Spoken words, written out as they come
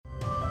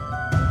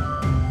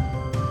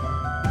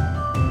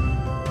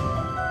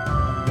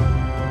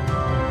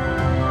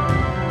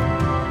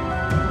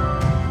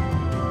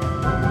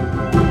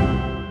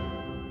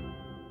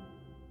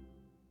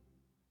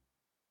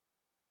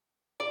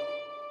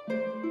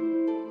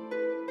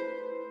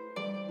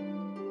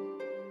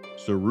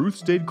So Ruth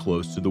stayed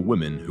close to the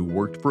women who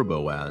worked for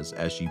Boaz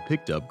as she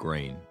picked up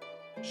grain.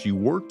 She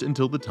worked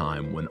until the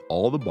time when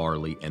all the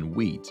barley and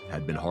wheat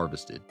had been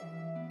harvested,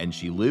 and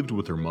she lived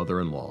with her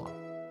mother-in-law.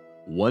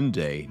 One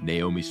day,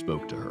 Naomi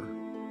spoke to her.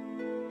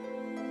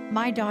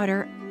 My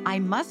daughter, I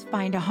must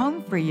find a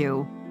home for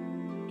you.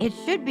 It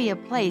should be a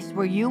place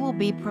where you will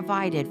be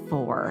provided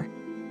for.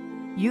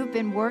 You've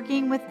been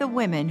working with the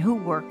women who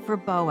work for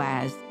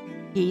Boaz.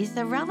 He's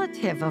a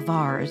relative of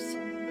ours.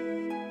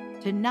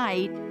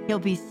 Tonight, he'll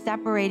be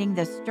separating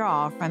the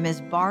straw from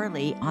his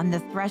barley on the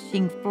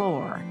threshing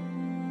floor.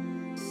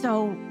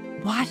 So,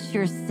 wash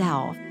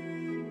yourself,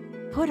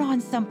 put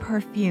on some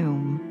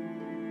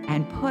perfume,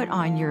 and put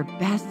on your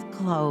best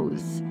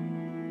clothes.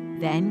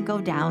 Then go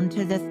down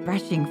to the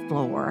threshing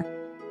floor,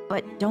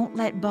 but don't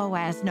let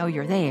Boaz know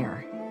you're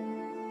there.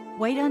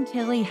 Wait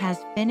until he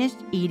has finished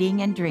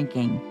eating and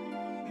drinking.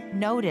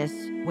 Notice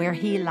where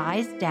he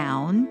lies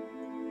down,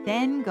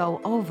 then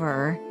go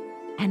over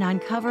and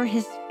uncover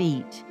his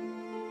feet.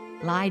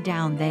 Lie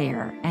down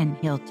there, and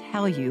he'll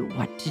tell you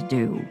what to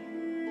do.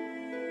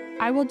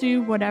 I will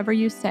do whatever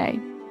you say.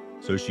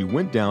 So she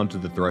went down to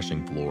the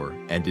threshing floor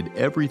and did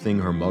everything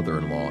her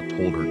mother-in-law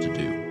told her to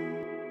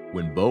do.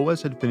 When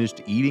Boaz had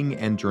finished eating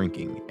and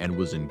drinking and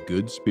was in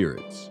good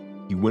spirits,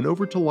 he went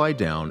over to lie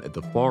down at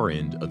the far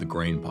end of the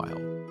grain pile.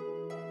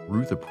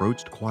 Ruth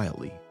approached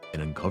quietly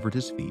and uncovered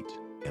his feet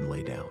and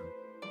lay down.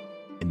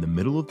 In the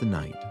middle of the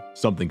night,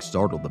 something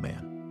startled the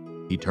man.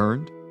 He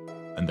turned,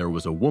 and there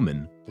was a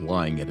woman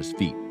lying at his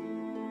feet.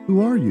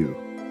 Who are you?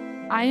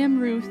 I am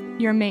Ruth,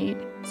 your maid.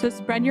 So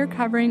spread your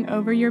covering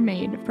over your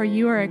maid, for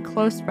you are a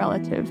close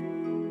relative.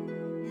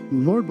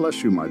 Lord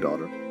bless you, my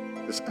daughter.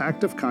 This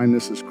act of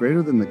kindness is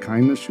greater than the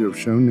kindness you have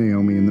shown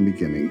Naomi in the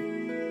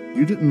beginning.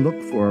 You didn't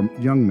look for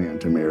a young man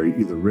to marry,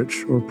 either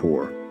rich or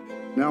poor.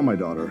 Now, my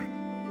daughter,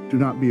 do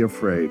not be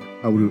afraid.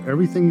 I will do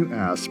everything you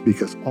ask,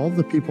 because all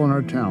the people in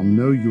our town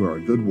know you are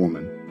a good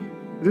woman.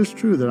 It is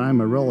true that I am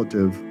a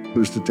relative who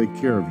is to take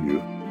care of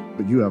you,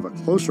 but you have a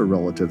closer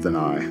relative than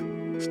I.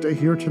 Stay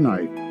here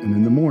tonight, and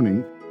in the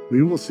morning,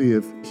 we will see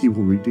if he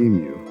will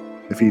redeem you.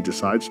 If he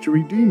decides to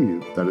redeem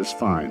you, that is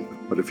fine.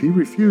 But if he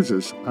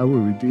refuses, I will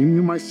redeem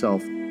you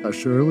myself as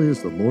surely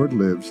as the Lord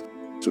lives,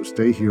 so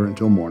stay here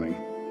until morning.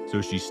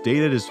 So she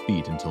stayed at his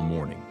feet until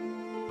morning,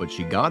 but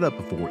she got up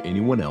before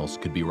anyone else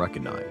could be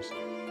recognized.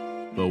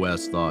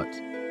 Boaz thought,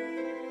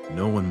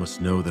 "No one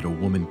must know that a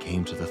woman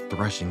came to the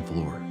threshing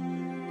floor."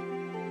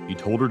 He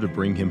told her to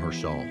bring him her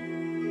shawl.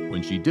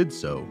 When she did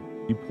so,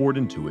 he poured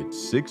into it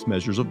 6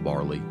 measures of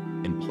barley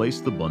and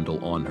placed the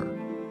bundle on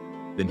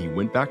her. Then he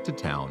went back to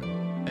town,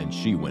 and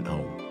she went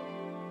home.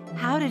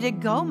 How did it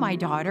go, my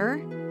daughter?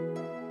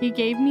 He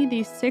gave me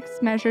these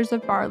 6 measures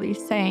of barley,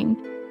 saying,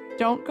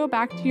 "Don't go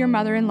back to your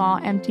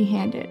mother-in-law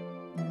empty-handed."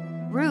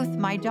 Ruth,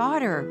 my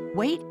daughter,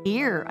 wait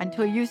here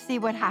until you see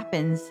what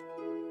happens.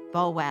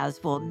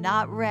 Boaz will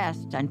not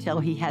rest until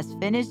he has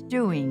finished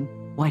doing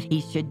what he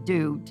should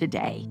do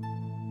today.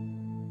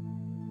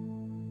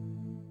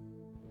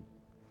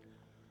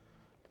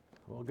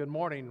 Well, good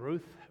morning,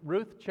 Ruth.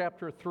 Ruth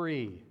chapter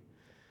 3.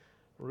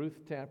 Ruth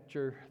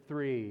chapter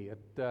 3.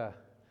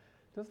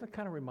 Doesn't it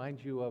kind of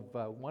remind you of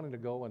wanting to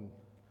go and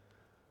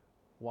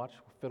watch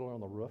Fiddler on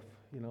the Roof,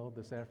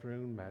 this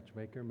afternoon?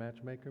 Matchmaker,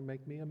 matchmaker,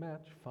 make me a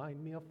match,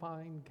 find me a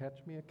find,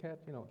 catch me a cat,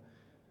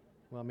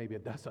 Well, maybe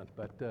it doesn't,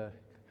 but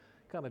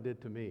kind of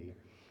did to me.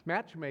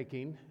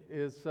 Matchmaking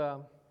is,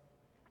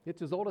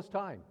 it's as old as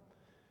time.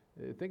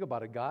 Think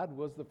about it. God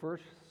was the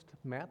first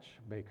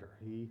matchmaker.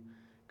 He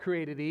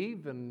created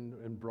Eve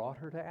and brought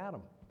her to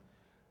Adam.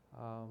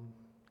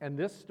 And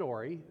this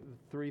story,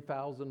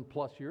 3,000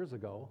 plus years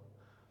ago,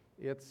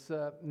 it's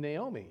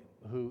Naomi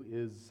who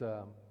is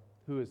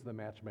the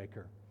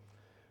matchmaker.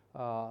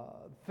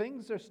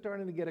 Things are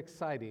starting to get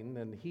exciting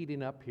and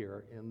heating up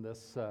here in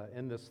this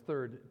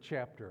 3rd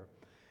chapter.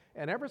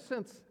 And ever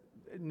since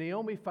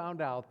Naomi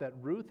found out that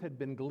Ruth had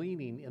been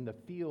gleaning in the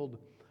field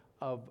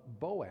of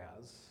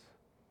Boaz,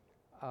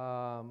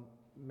 her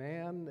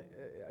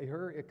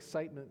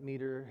excitement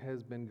meter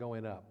has been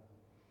going up.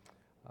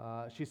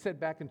 She said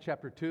back in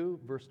chapter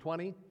 2, verse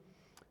 20,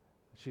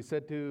 she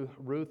said to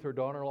Ruth, her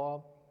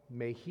daughter-in-law,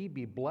 "May he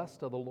be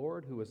blessed of the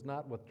Lord, who has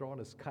not withdrawn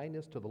his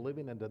kindness to the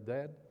living and the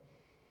dead."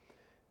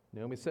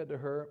 Naomi said to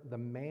her, "The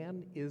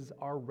man is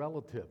our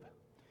relative.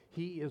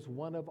 He is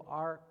one of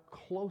our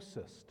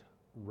closest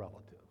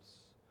relatives."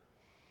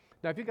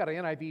 Now, if you've got an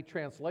NIV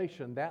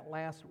translation, that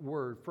last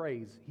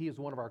phrase, "he is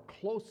one of our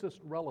closest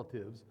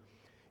relatives,"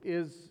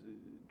 is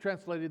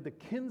translated the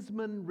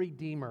kinsman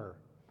redeemer.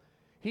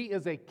 He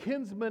is a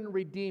kinsman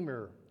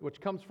redeemer,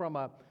 which comes from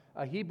a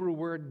Hebrew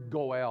word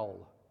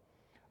goel,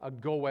 a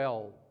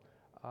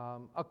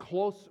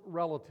close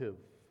relative,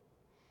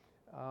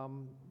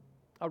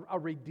 a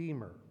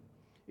redeemer.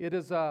 It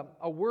is a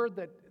word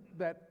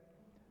that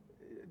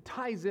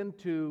ties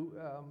into,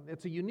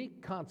 it's a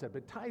unique concept.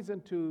 It ties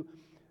into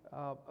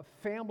a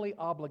family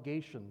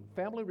obligation,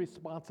 family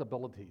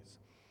responsibilities.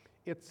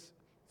 It's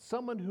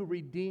someone who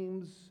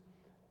redeems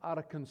out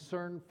of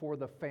concern for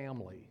the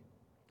family,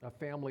 a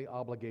family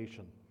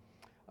obligation.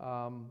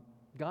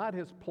 God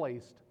has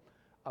placed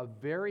a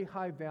very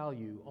high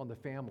value on the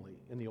family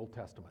in the Old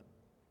Testament.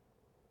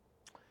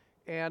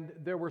 And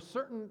there were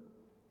certain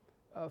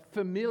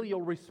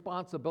familial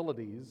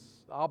responsibilities,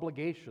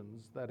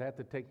 obligations that had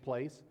to take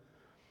place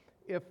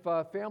if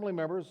family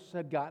members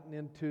had gotten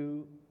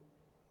into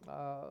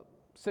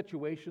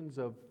situations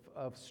of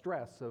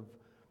stress, of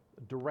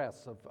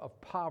duress,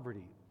 of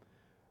poverty.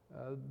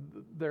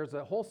 There's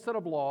a whole set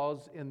of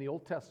laws in the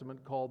Old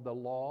Testament called the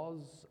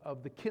laws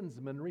of the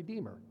kinsman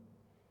redeemer.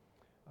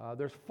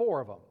 There's 4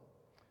 of them.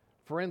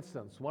 For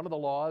instance, one of the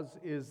laws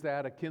is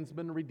that a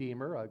kinsman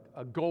redeemer,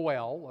 a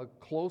goel, a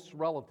close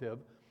relative,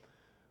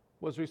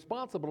 was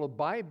responsible to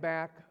buy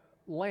back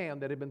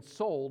land that had been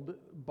sold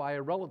by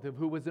a relative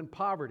who was in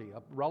poverty,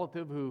 a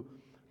relative who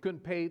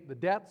couldn't pay the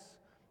debts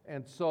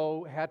and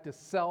so had to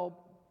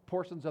sell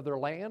portions of their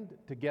land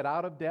to get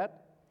out of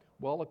debt.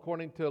 Well,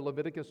 according to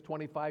Leviticus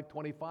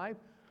 25:25,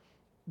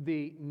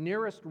 the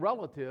nearest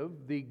relative,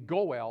 the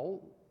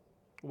goel,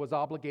 was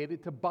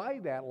obligated to buy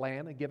that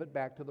land and give it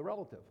back to the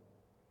relative.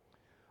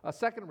 A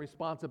second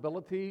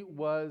responsibility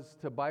was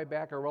to buy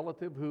back a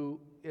relative who,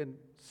 in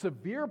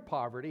severe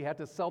poverty, had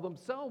to sell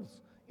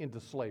themselves into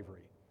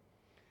slavery.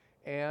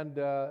 And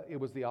it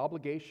was the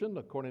obligation,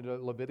 according to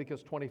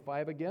Leviticus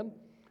 25 again,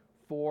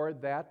 for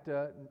that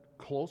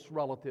close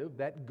relative,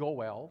 that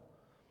goel,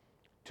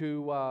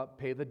 to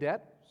pay the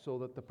debt so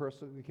that the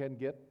person can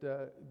get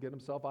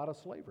himself out of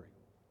slavery.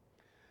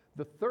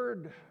 The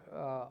third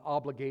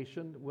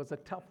obligation was a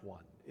tough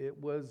one. It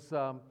was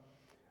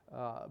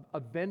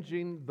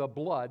avenging the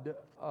blood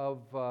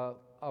of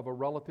a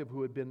relative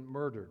who had been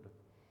murdered.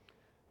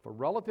 If a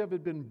relative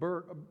had been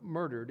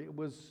murdered, it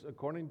was,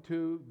 according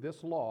to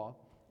this law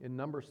in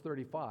Numbers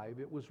 35,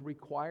 it was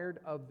required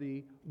of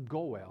the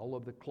goel,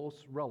 of the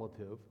close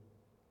relative,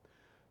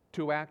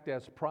 to act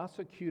as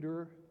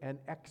prosecutor and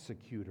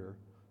executor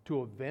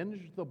to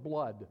avenge the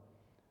blood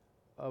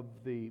of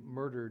the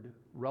murdered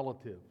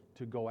relative,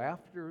 to go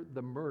after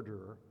the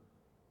murderer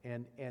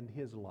and end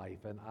his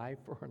life, an eye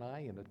for an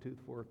eye and a tooth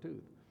for a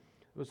tooth.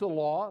 It was the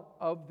law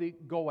of the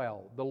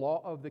goel, the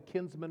law of the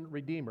kinsman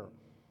redeemer.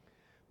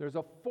 There's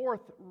a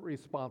fourth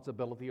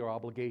responsibility or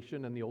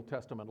obligation in the Old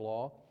Testament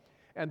law,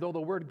 and though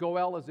the word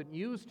goel isn't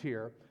used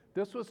here,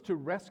 this was to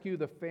rescue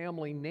the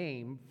family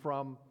name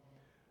from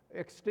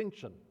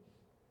extinction.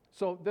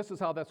 So this is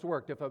how that's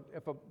worked.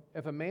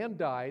 If a man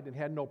died and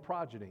had no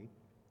progeny,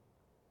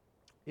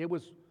 it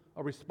was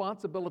a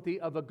responsibility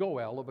of a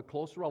goel, of a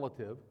close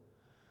relative,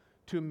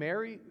 to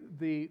marry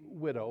the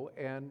widow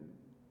and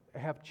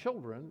have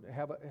children,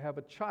 have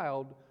a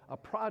child, a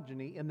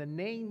progeny in the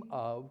name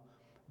of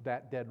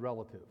that dead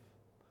relative.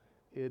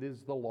 It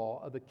is the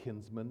law of the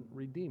kinsman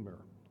redeemer,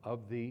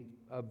 of the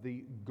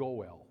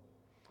goel.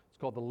 It's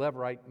called the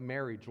Levirate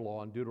marriage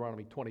law in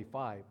Deuteronomy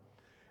 25.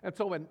 And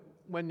so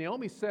when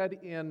Naomi said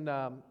in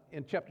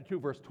chapter 2,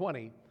 verse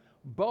 20,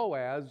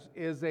 Boaz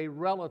is a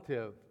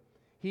relative.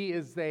 He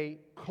is a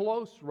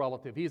close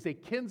relative. He is a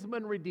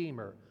kinsman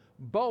redeemer.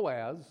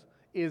 Boaz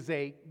is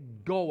a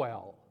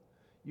goel.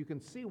 You can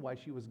see why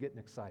she was getting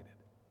excited.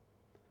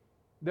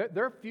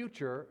 Their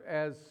future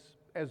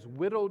as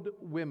widowed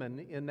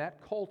women in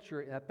that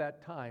culture at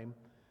that time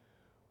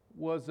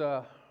was,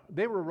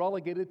 they were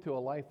relegated to a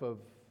life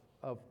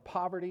of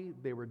poverty.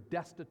 They were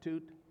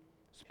destitute,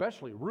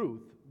 especially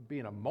Ruth,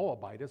 being a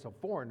Moabitess, a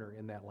foreigner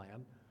in that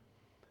land.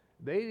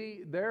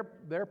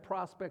 Their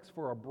prospects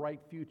for a bright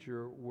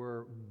future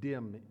were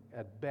dim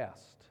at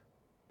best,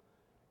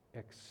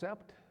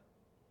 except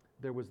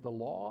there was the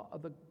law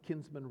of the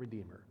kinsman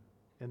redeemer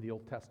in the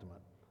Old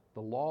Testament,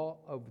 the law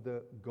of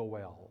the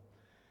goel.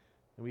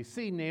 And we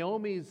see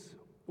Naomi's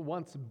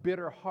once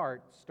bitter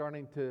heart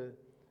starting to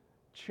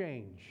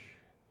change.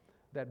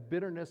 That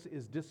bitterness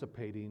is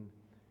dissipating,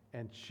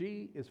 and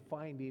she is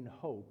finding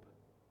hope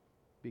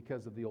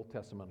because of the Old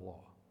Testament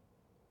law.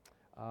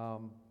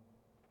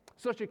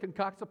 So she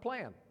concocts a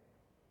plan.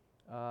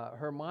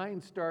 Her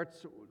mind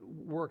starts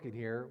working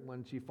here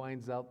when she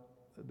finds out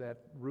that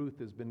Ruth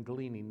has been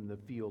gleaning in the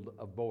field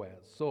of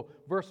Boaz. So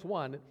verse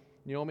 1,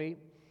 Naomi,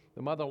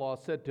 the mother-in-law,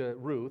 said to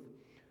Ruth,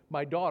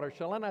 "My daughter,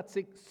 shall I not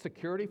seek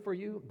security for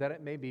you, that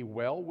it may be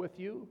well with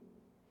you?"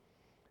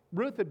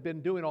 Ruth had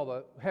been doing all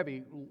the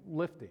heavy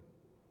lifting.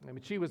 I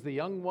mean, she was the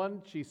young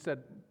one. She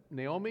said,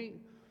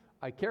 "Naomi,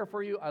 I care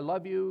for you. I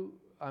love you.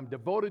 I'm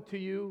devoted to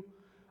you.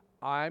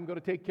 I'm going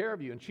to take care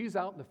of you." And she's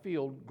out in the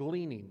field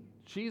gleaning.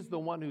 She's the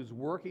one who's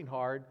working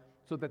hard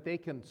so that they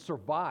can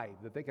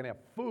survive, that they can have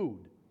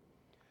food.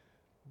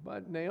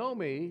 But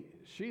Naomi,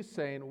 she's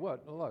saying,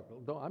 "What? Look,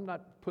 I'm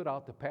not put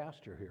out to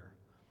pasture here.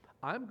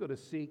 I'm going to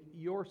seek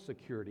your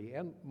security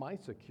and my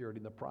security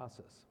in the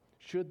process.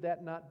 Should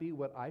that not be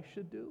what I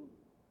should do?"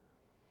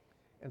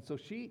 And so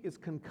she is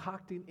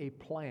concocting a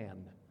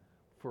plan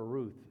for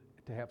Ruth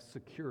to have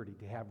security,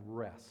 to have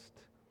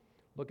rest.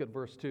 Look at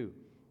verse 2.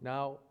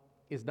 "Now,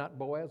 is not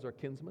Boaz our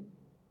kinsman,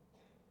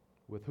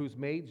 with whose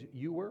maids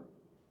you were?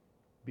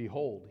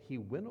 Behold, he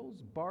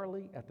winnows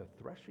barley at the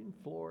threshing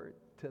floor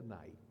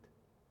tonight."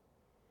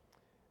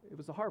 It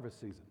was the harvest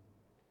season.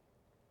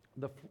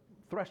 the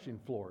threshing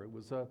floor. It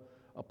was a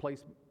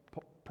place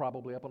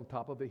probably up on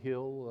top of a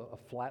hill, a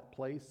flat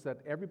place that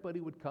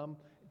everybody would come,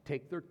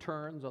 take their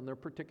turns on their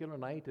particular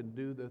night and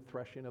do the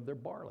threshing of their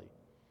barley.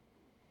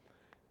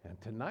 And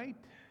tonight,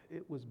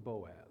 it was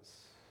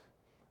Boaz.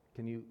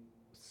 Can you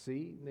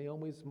see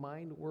Naomi's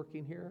mind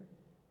working here?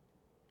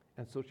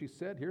 And so she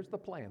said, here's the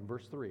plan,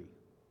 verse 3.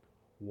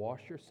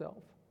 Wash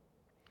yourself,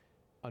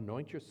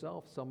 anoint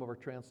yourself. Some of our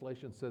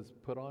translation says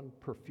put on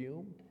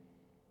perfume,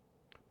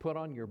 put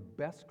on your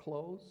best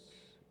clothes,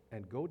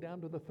 and go down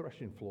to the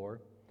threshing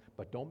floor,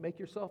 but don't make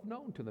yourself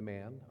known to the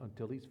man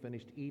until he's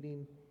finished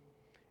eating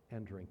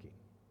and drinking.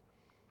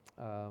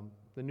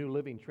 The New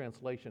Living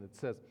Translation, it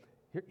says,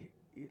 here,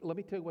 let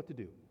me tell you what to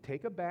do.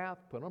 Take a bath,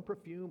 put on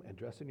perfume, and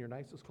dress in your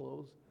nicest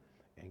clothes,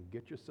 and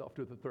get yourself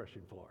to the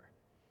threshing floor.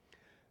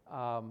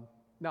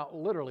 Now,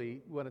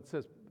 literally, when it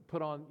says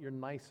put on your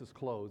nicest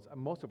clothes,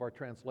 most of our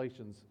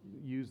translations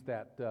use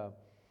that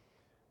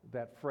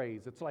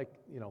phrase. It's like,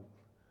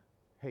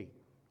 hey,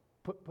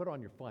 put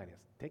on your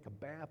finest. Take a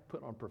bath,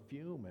 put on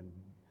perfume,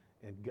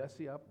 and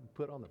gussy up,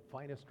 put on the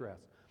finest dress.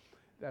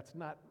 That's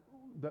not,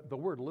 the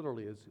word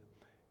literally is,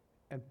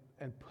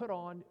 and put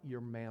on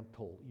your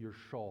mantle, your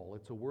shawl.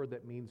 It's a word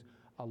that means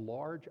a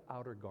large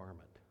outer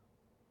garment.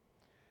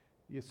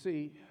 You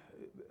see,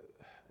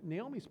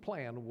 Naomi's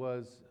plan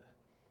was,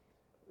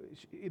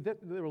 there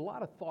were a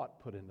lot of thought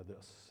put into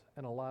this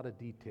and a lot of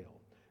detail.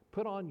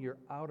 Put on your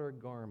outer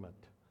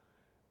garment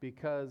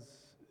because,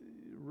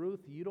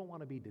 Ruth, you don't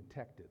want to be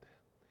detected.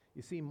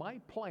 You see, my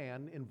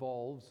plan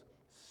involves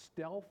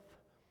stealth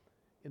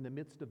in the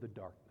midst of the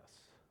darkness.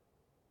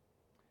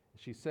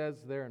 She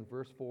says there in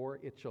verse 4,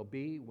 it shall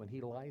be when he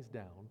lies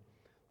down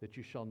that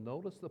you shall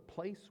notice the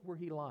place where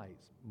he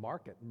lies.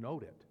 Mark it,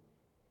 note it.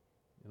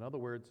 In other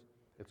words,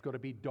 it's going to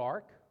be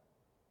dark.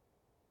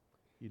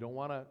 You don't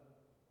want to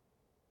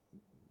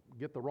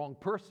get the wrong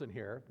person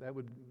here. That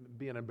would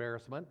be an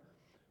embarrassment.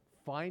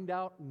 Find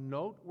out,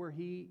 note where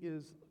he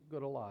is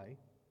going to lie.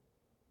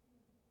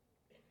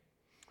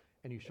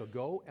 And you shall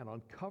go and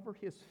uncover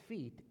his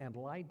feet and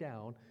lie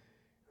down,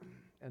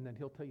 and then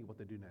he'll tell you what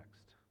to do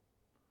next.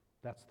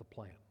 That's the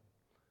plan.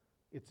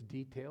 It's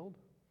detailed.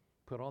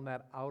 Put on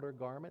that outer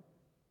garment.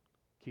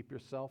 Keep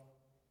yourself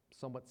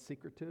somewhat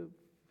secretive.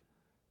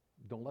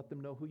 Don't let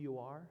them know who you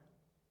are.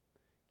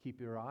 Keep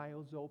your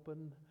eyes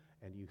open,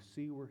 and you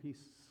see where he's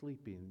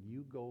sleeping.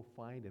 You go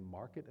find and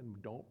mark it,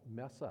 and don't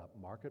mess up.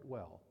 Mark it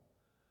well.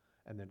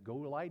 And then go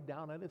lie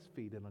down at his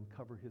feet and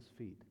uncover his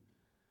feet.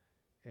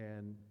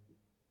 And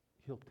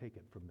he'll take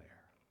it from there.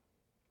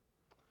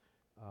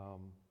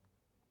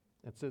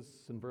 It says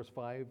in verse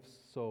 5,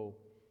 so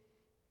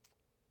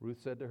Ruth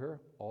said to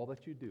her, all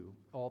that you do,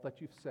 all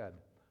that you've said,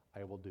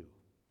 I will do.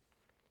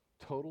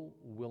 Total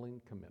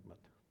willing commitment.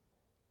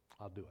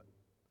 I'll do it.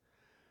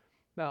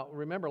 Now,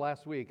 remember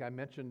last week I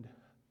mentioned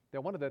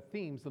that one of the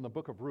themes in the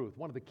book of Ruth,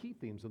 one of the key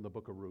themes in the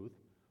book of Ruth,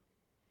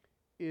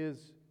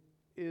 is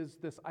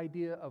this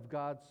idea of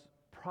God's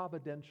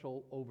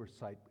providential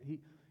oversight.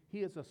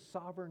 He is a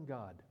sovereign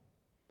God.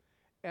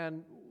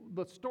 And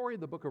the story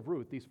of the book of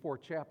Ruth, these 4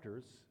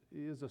 chapters,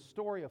 is a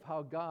story of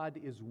how God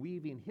is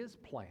weaving his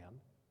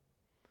plan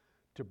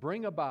to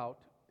bring about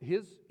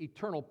his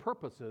eternal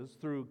purposes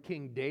through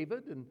King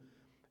David and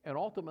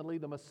ultimately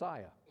the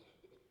Messiah.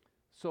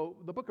 So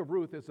the book of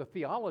Ruth is a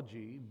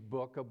theology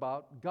book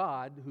about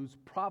God who's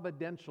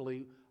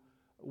providentially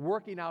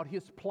working out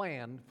his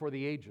plan for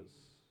the ages.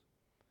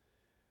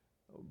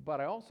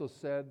 But I also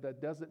said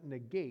that doesn't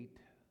negate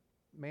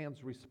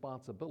man's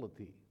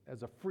responsibility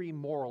as a free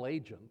moral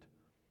agent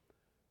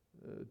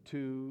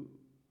to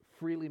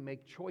freely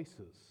make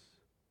choices.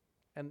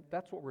 And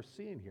that's what we're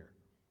seeing here.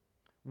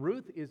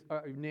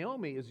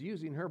 Naomi is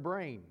using her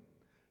brain.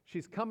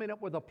 She's coming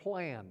up with a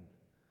plan.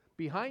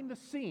 Behind the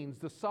scenes,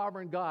 the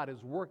sovereign God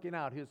is working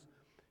out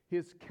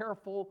his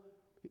careful,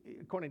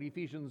 according to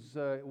Ephesians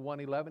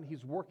 1:11,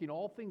 he's working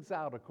all things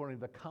out according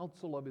to the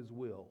counsel of his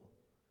will.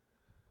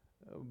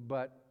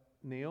 But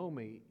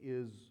Naomi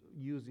is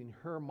using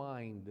her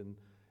mind and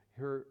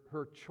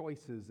her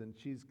choices, and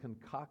she's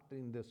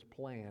concocting this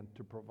plan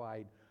to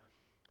provide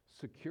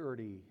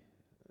security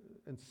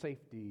and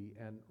safety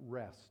and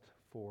rest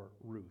for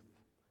Ruth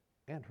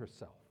and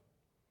herself.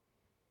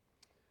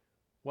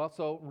 Well,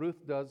 so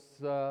Ruth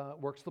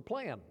works the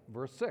plan.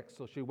 Verse 6,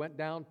 so she went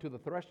down to the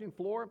threshing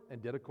floor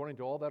and did according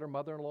to all that her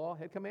mother-in-law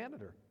had commanded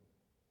her.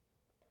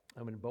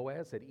 And when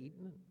Boaz had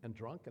eaten and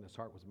drunk and his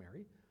heart was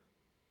merry,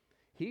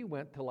 he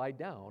went to lie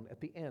down at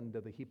the end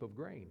of the heap of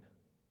grain.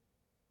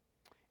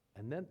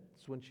 And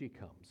that's when she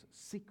comes,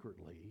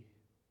 secretly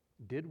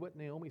did what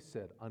Naomi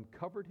said,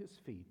 uncovered his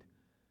feet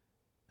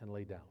and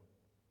lay down.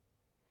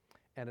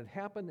 And it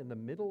happened in the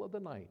middle of the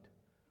night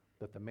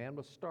that the man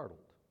was startled.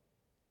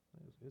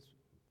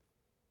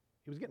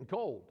 He was getting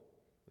cold.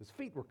 His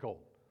feet were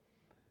cold.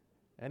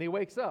 And he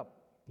wakes up.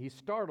 He's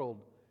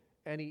startled,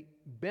 and he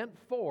bent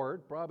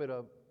forward, probably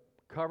to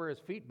cover his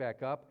feet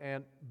back up,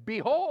 and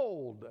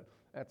behold,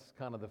 that's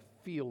kind of the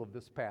feel of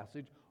this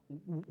passage.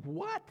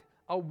 What?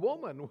 A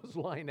woman was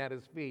lying at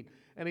his feet.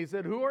 And he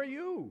said, who are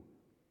you?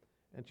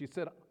 And she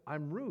said,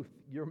 I'm Ruth,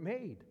 your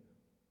maid.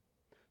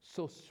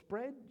 So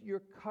spread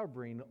your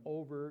covering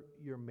over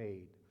your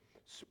maid.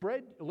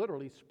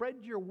 Literally, spread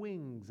your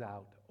wings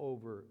out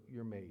over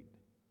your maid.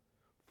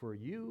 For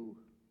you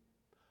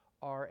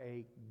are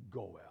a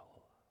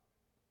Goel,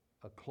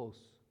 a close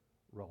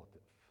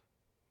relative.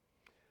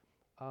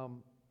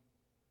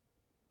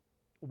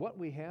 What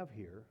we have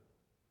here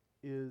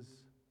is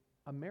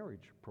a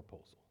marriage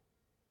proposal.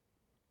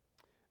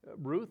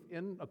 Ruth,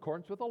 in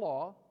accordance with the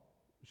law,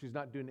 she's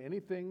not doing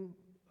anything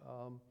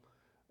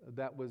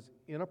that was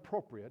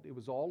inappropriate. It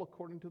was all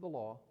according to the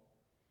law.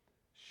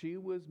 She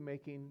was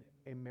making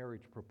a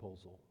marriage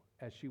proposal,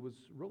 as she was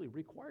really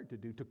required to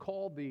do, to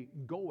call the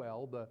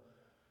Goel,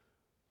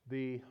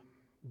 the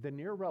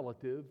near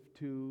relative,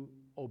 to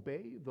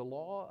obey the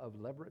law of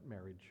levirate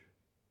marriage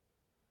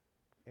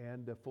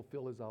and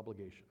fulfill his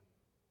obligation.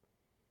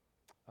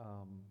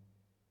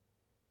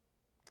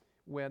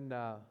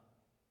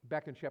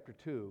 Back in chapter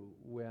 2,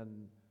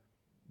 when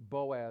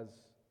Boaz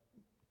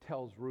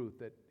tells Ruth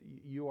that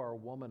you are a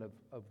woman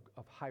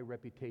of high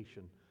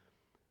reputation,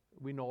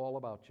 we know all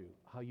about you,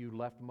 how you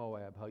left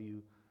Moab, how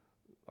you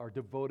are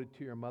devoted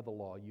to your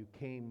mother-in-law. You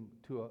came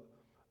to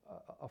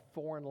a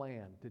foreign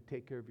land to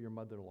take care of your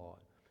mother-in-law.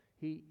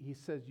 He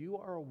says you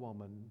are a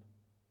woman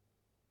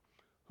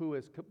who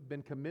has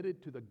been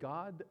committed to the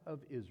God of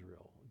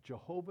Israel,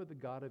 Jehovah the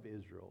God of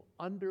Israel,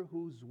 under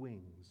whose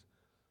wings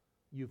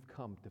you've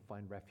come to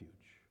find refuge.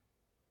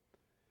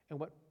 And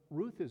what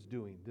Ruth is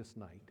doing this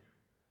night,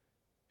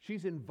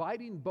 she's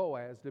inviting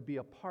Boaz to be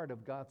a part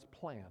of God's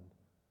plan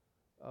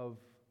of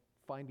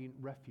finding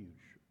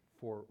refuge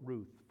for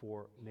Ruth,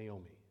 for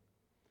Naomi.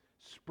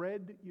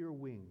 Spread your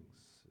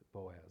wings,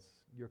 Boaz,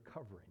 your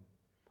covering.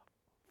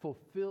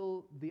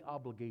 Fulfill the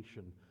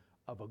obligation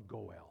of a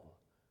Goel,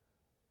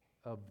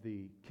 of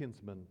the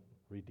kinsman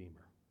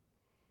redeemer.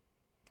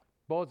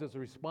 Boaz's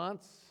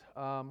response,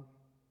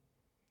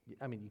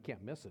 you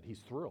can't miss it. He's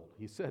thrilled.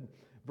 He said,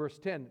 verse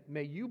 10,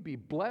 may you be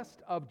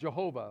blessed of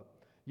Jehovah,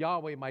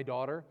 Yahweh, my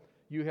daughter.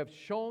 You have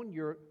shown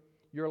your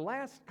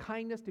last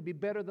kindness to be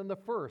better than the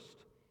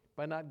first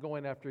by not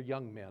going after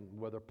young men,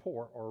 whether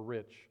poor or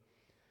rich.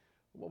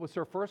 What was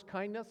her first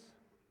kindness?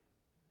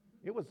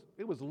 It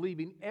was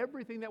leaving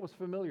everything that was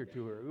familiar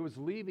to her. It was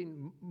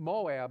leaving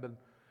Moab,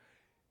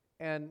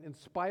 and in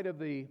spite of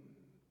the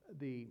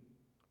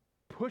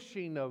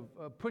pushing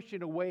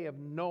away of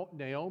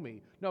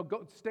Naomi, no,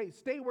 go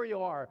stay where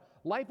you are.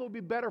 Life will be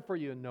better for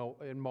you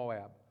in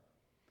Moab.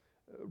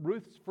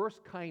 Ruth's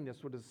first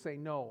kindness was to say,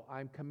 no,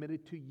 I'm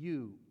committed to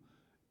you.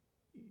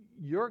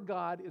 Your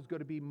God is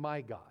going to be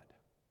my God.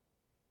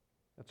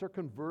 That's her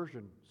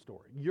conversion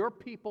story. Your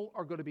people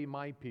are going to be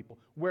my people.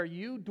 Where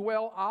you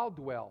dwell, I'll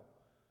dwell.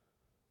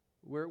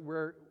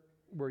 Where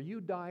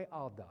you die,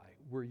 I'll die.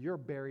 Where you're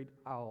buried,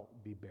 I'll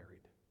be buried.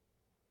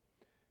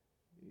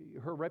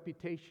 Her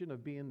reputation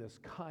of being this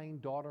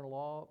kind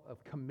daughter-in-law,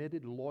 of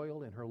committed,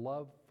 loyal in her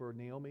love for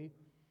Naomi,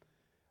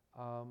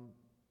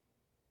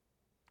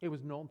 it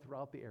was known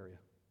throughout the area.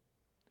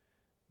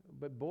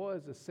 But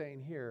Boaz is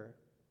saying here,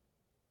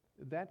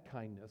 that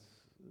kindness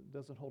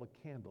doesn't hold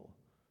a candle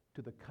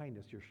to the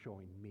kindness you're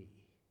showing me.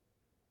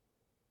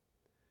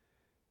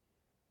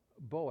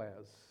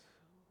 Boaz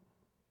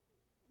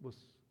was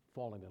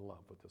falling in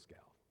love with this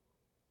gal.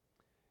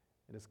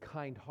 In his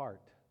kind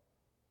heart,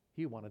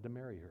 he wanted to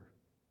marry her.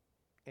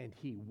 And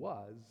he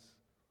was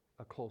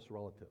a close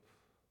relative.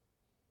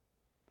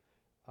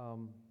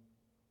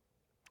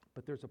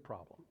 But there's a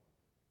problem.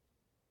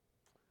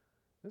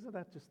 Isn't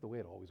that just the way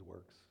it always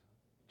works?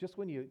 Just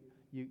when you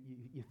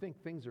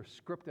think things are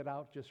scripted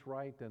out just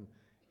right,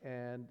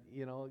 and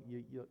you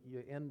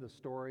end the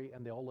story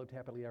and they all lived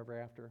happily ever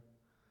after,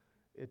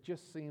 it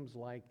just seems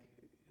like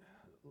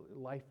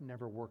life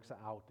never works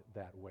out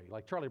that way.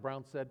 Like Charlie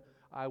Brown said,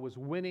 I was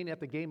winning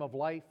at the game of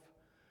life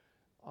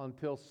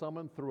until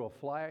someone threw a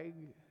flag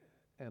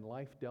and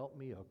life dealt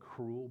me a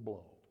cruel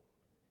blow.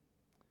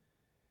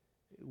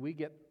 We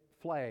get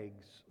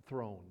flags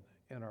thrown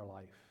in our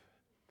life,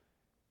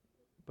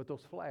 but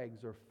those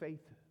flags are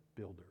faith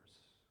builders,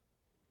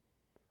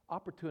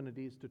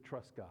 opportunities to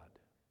trust God.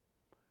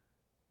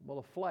 Well,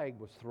 a flag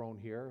was thrown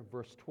here.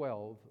 Verse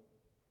 12,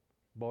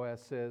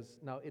 Boaz says,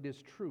 now it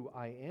is true,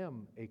 I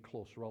am a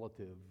close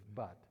relative,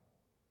 but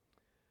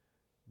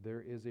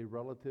there is a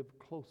relative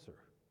closer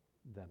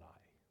than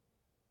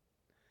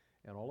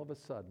I. And all of a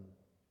sudden,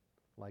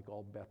 like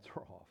all bets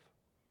are off,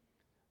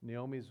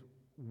 Naomi's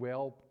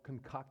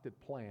well-concocted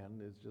plan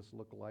is just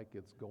look like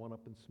it's going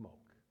up in smoke.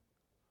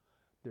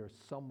 There's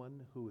someone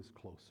who is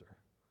closer.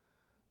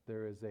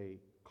 There is a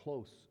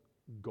close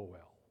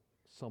Goel,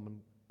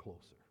 someone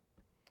closer.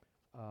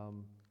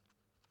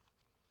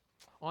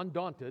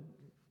 Undaunted,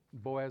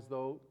 Boaz,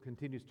 though,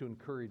 continues to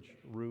encourage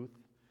Ruth.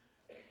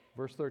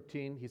 Verse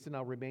 13, he said,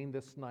 now remain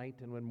this night,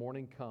 and when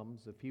morning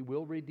comes, if he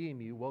will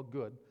redeem you, well,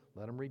 good,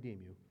 let him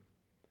redeem you.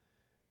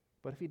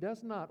 But if he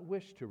does not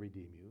wish to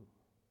redeem you,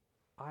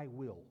 I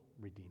will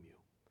redeem you.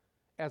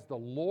 As the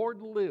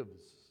Lord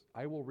lives,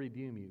 I will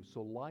redeem you,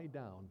 so lie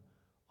down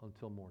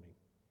until morning.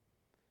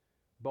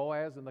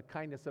 Boaz, in the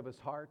kindness of his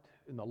heart,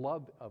 in the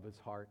love of his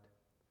heart,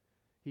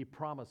 he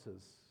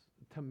promises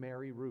to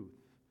marry Ruth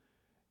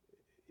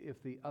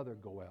if the other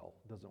Goel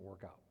doesn't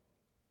work out.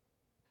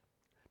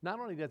 Not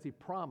only does he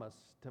promise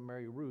to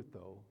marry Ruth,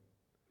 though,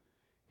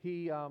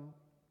 he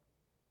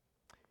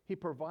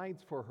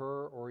provides for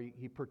her, or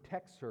he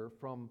protects her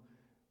from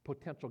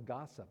potential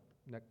gossip.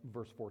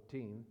 Verse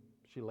 14,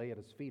 she lay at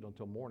his feet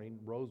until morning,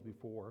 rose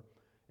before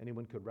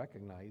anyone could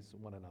recognize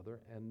one another.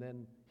 And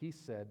then he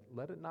said,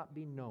 let it not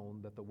be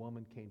known that the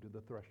woman came to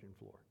the threshing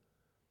floor.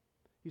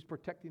 He's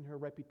protecting her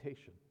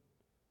reputation.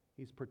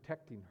 He's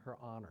protecting her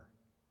honor.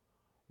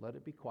 Let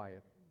it be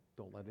quiet.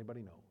 Don't let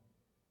anybody know.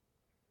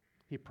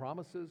 He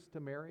promises to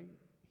marry.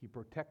 He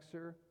protects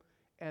her.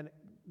 And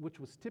which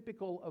was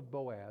typical of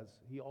Boaz,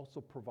 he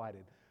also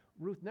provided.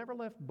 Ruth never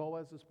left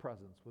Boaz's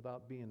presence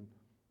without being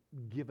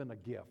given a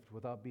gift,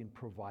 without being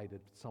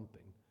provided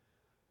something.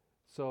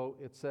 So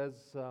it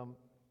says,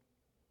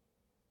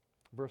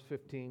 verse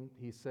 15,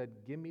 he said,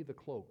 give me the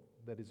cloak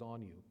that is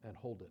on you and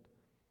hold it.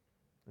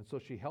 And so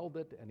she held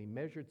it, and he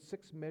measured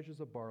 6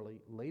 measures of barley,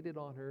 laid it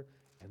on her,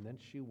 and then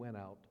she went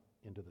out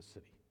into the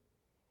city.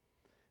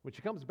 When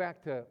she comes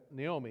back to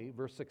Naomi,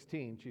 verse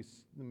 16,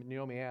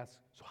 Naomi asks,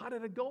 so how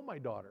did it go, my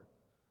daughter?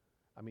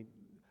 I mean,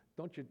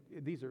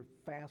 these are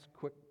fast,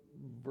 quick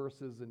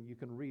verses, and you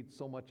can read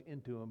so much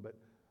into them, but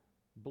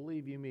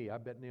believe you me, I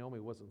bet Naomi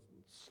wasn't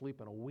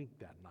sleeping a wink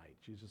that night.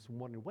 She's just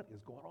wondering, what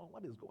is going on?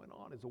 What is going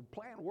on? Is the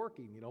plan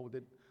working? You know,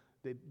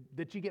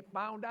 did she get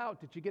found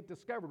out? Did she get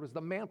discovered? Was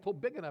the mantle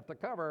big enough to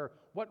cover her?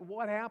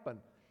 What happened?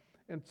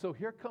 And so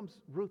here comes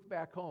Ruth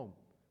back home.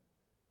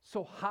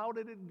 So how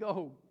did it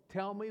go?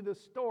 Tell me the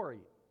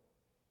story.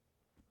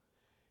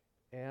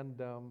 And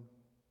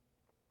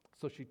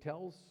so she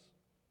tells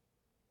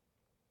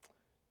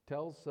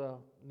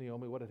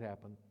Naomi what had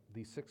happened.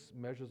 These 6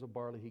 measures of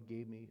barley he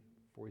gave me,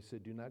 for he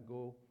said, do not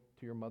go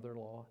to your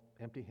mother-in-law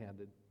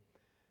empty-handed.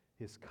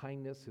 His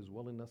kindness, his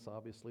willingness,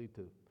 obviously,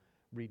 to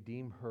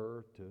redeem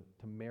her,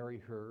 to marry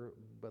her,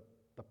 but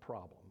the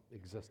problem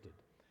existed.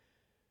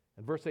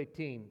 In verse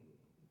 18,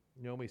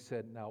 Naomi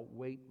said, now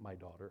wait, my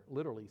daughter.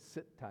 Literally,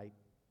 sit tight.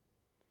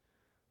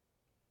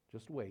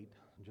 Just wait,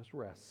 just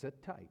rest,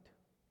 sit tight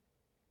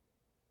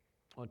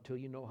until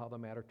you know how the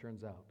matter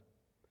turns out.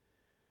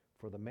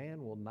 For the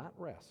man will not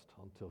rest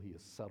until he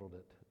has settled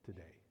it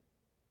today.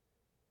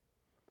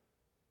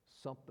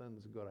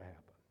 Something's going to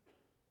happen.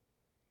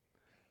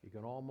 You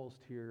can almost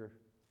hear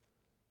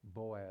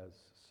Boaz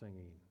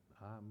singing,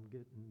 I'm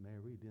getting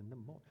married in the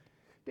morning.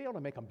 They ought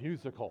to make a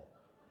musical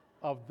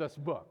of this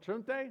book,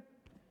 shouldn't they?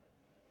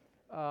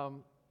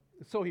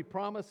 So he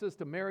promises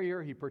to marry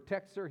her, he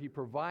protects her, he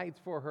provides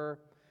for her,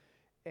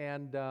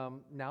 and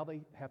now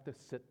they have to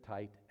sit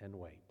tight and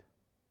wait.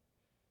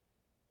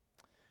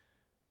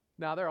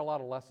 Now, there are a lot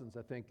of lessons,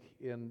 I think,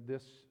 in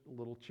this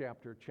little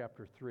chapter,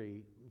 chapter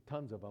 3,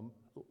 tons of them.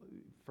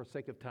 For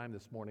sake of time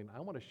this morning, I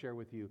want to share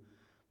with you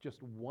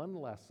just one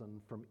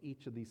lesson from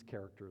each of these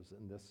characters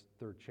in this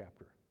 3rd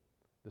chapter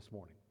this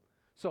morning.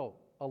 So,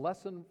 a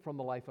lesson from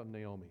the life of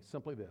Naomi,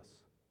 simply this.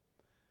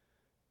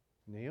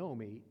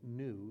 Naomi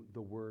knew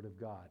the Word of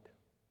God.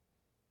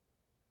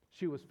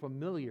 She was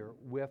familiar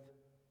with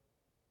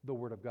the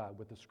Word of God,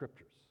 with the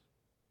Scriptures.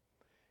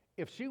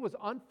 If she was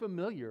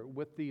unfamiliar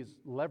with these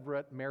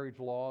levirate marriage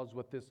laws,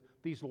 with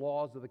these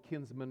laws of the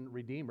kinsman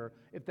redeemer,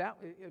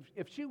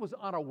 if she was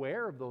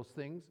unaware of those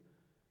things,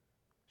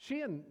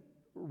 she and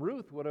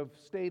Ruth would have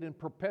stayed in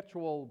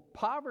perpetual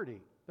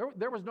poverty.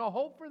 There was no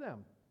hope for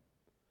them.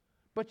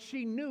 But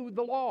she knew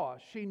the law.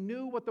 She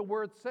knew what the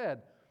Word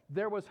said.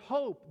 There was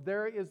hope.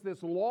 There is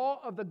this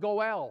law of the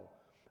Goel,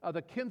 of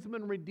the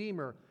kinsman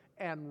redeemer,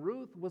 and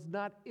Ruth was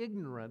not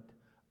ignorant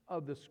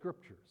of the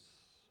Scriptures.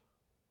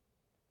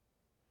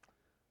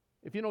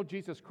 If you know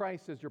Jesus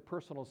Christ as your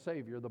personal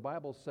Savior, the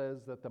Bible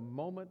says that the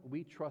moment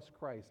we trust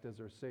Christ as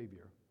our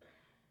Savior,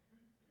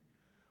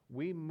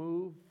 we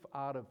move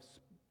out of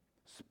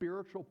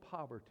spiritual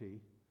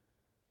poverty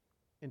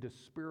into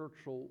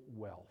spiritual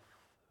wealth.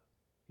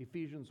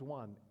 Ephesians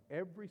 1,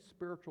 every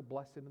spiritual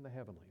blessing in the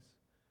heavenlies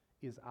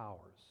is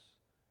ours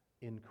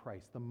in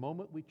Christ. The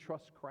moment we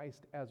trust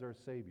Christ as our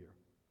Savior,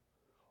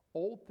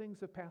 old things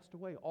have passed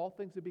away. All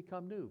things have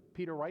become new.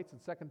 Peter writes in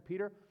 2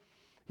 Peter,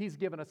 He's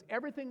given us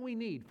everything we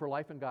need for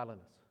life and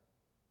godliness.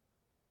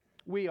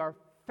 We are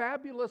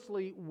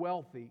fabulously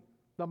wealthy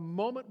the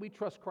moment we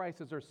trust Christ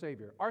as our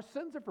Savior. Our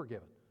sins are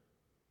forgiven.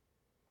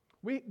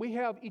 We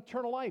have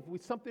eternal life.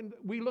 Something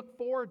we look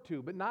forward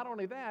to. But not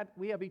only that,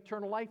 we have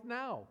eternal life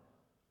now.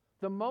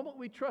 The moment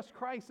we trust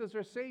Christ as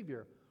our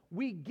Savior,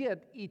 we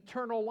get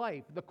eternal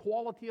life, the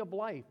quality of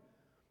life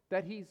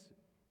that He's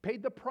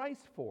paid the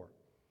price for.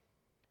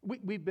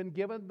 We've been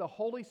given the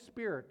Holy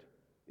Spirit.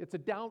 He's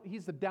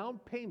the down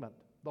payment.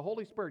 The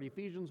Holy Spirit,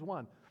 Ephesians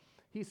 1.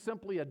 He's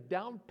simply a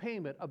down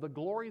payment of the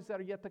glories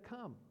that are yet to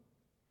come.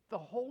 The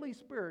Holy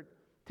Spirit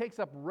takes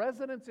up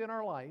residence in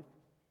our life.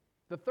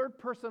 The third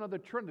person of the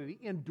Trinity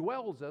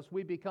indwells us.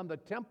 We become the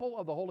temple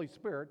of the Holy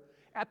Spirit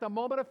at the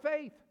moment of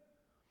faith.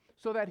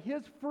 so that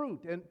His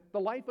fruit and the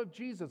life of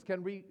Jesus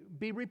can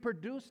be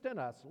reproduced in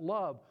us.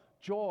 Love,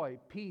 joy,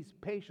 peace,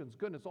 patience,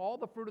 goodness, all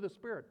the fruit of the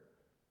Spirit.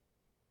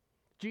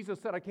 Jesus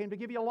said, I came to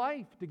give you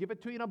life, to give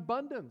it to you in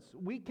abundance.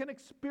 We can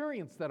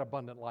experience that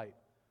abundant life.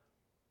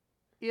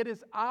 It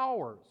is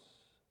ours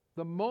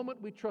the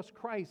moment we trust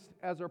Christ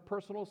as our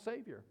personal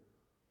Savior.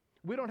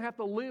 We don't have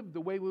to live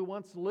the way we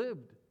once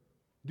lived,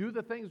 do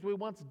the things we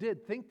once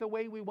did, think the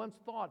way we once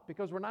thought,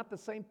 because we're not the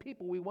same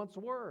people we once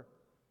were.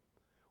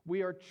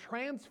 We are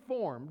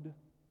transformed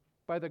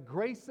by the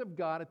grace of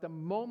God at the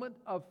moment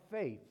of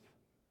faith,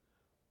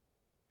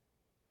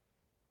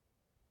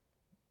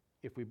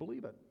 if we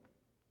believe it,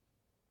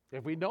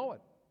 if we know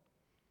it.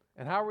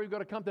 And how are we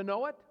going to come to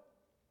know it?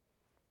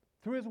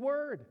 Through His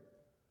Word.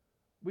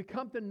 We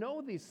come to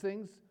know these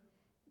things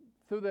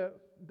through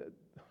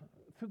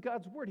through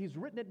God's Word. He's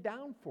written it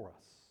down for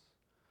us.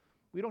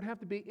 We don't have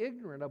to be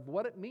ignorant of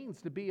what it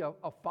means to be a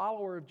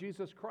follower of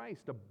Jesus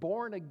Christ, a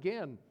born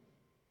again,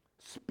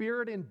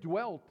 Spirit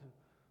indwelt,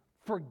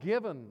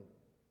 forgiven,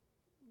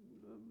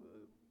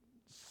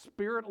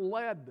 Spirit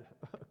led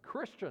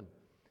Christian,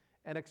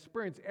 and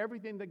experience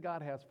everything that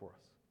God has for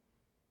us.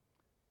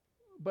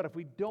 But if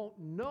we don't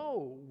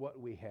know what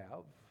we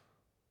have,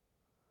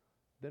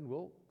 then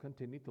we'll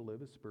continue to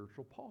live as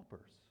spiritual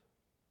paupers.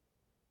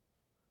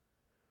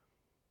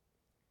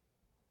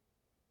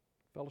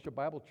 Fellowship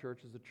Bible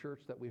Church is a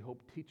church that we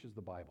hope teaches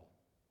the Bible,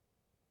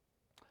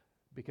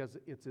 because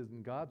it's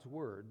in God's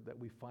Word that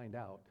we find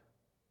out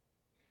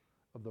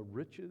of the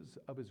riches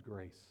of His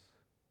grace,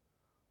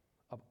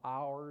 of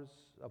our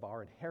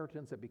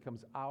inheritance that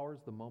becomes ours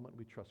the moment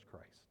we trust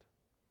Christ.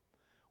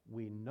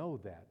 We know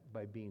that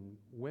by being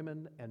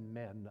women and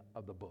men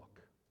of the book.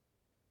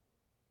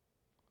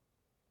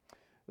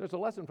 There's a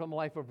lesson from the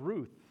life of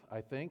Ruth, I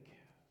think,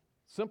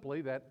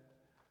 simply that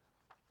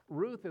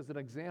Ruth is an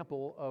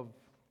example of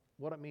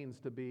what it means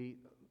to be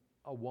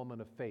a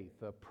woman of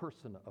faith, a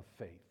person of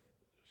faith.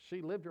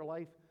 She lived her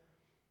life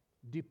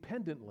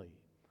dependently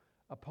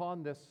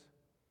upon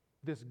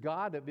this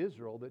God of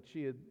Israel that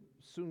she had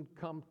soon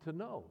come to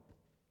know.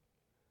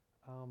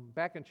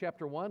 Back in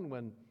chapter 1,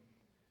 when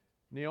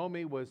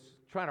Naomi was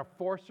trying to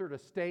force her to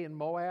stay in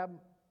Moab,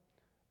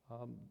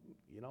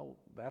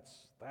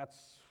 that's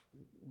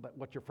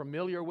what you're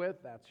familiar with.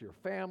 That's your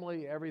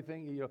family,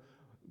 everything. You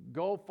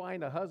go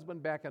find a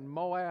husband back in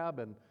Moab,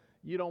 and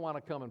you don't want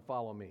to come and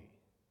follow me.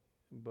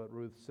 But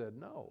Ruth said,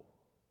 no,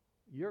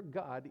 your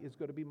God is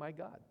going to be my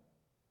God.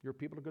 Your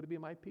people are going to be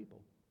my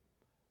people.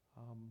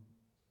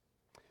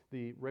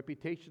 The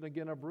reputation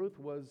again of Ruth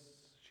was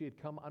she had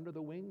come under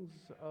the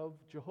wings of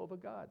Jehovah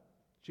God.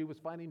 She was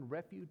finding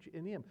refuge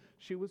in Him.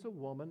 She was a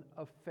woman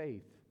of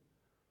faith.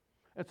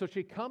 And so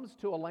she comes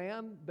to a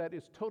land that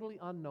is totally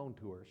unknown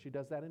to her. She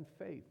does that in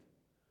faith.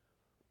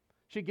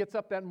 She gets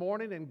up that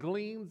morning and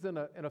gleans in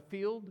a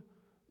field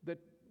that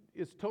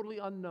is totally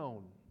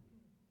unknown,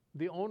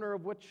 the owner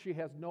of which she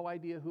has no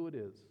idea who it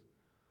is,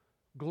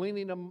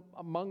 gleaning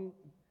among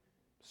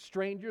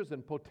strangers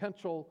and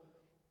potential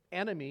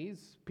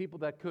enemies, people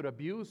that could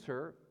abuse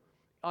her,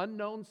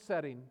 unknown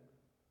setting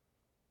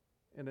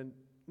in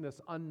this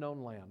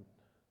unknown land.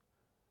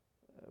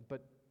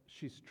 But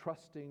she's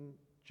trusting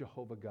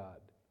Jehovah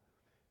God.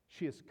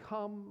 She has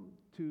come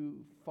to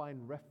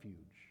find refuge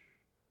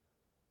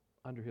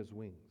under His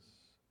wings.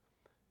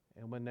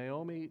 And when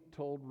Naomi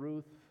told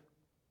Ruth,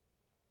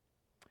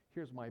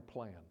 here's my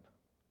plan.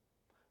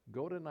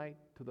 Go tonight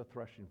to the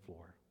threshing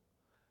floor.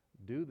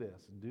 Do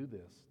this, do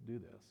this, do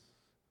this.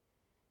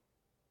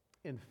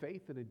 In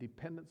faith and in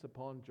dependence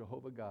upon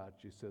Jehovah God,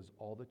 she says,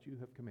 all that you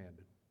have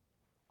commanded,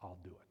 I'll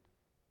do it.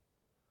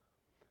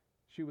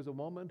 She was a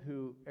woman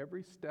who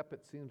every step,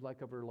 it seems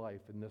like, of her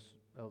life, and this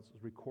is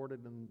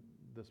recorded in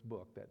this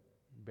book that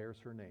bears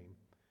her name,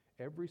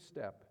 every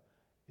step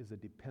is a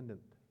dependent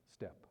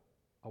step,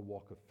 a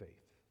walk of faith.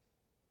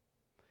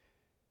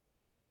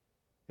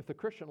 If the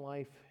Christian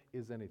life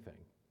is anything,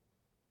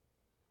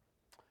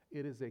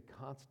 it is a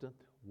constant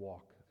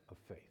walk of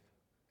faith.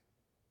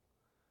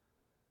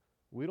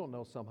 We don't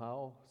know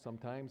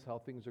sometimes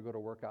how things are going to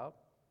work out.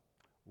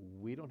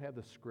 We don't have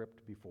the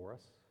script before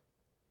us,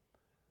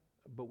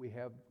 but we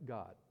have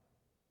God.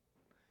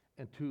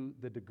 And to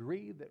the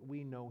degree that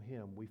we know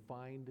Him, we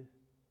find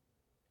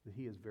that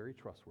He is very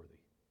trustworthy.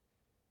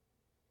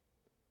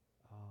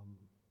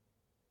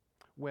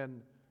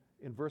 When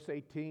in verse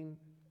 18,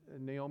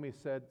 Naomi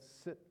said,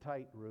 sit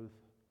tight, Ruth.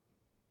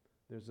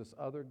 There's this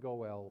other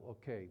Goel.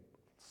 Okay,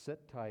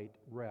 sit tight,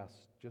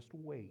 rest, just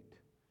wait,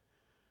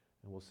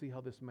 and we'll see how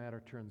this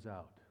matter turns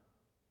out.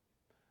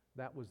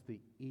 That was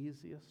the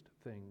easiest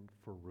thing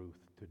for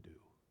Ruth to do,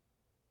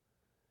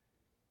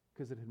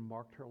 because it had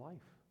marked her life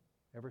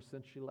ever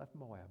since she left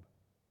Moab,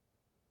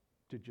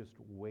 to just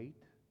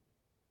wait,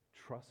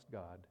 trust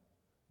God,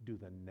 do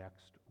the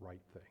next right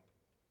thing.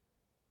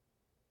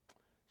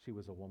 She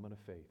was a woman of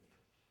faith.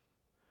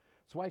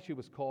 That's why she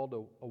was called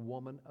a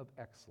woman of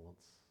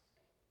excellence.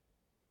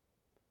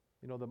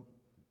 You know,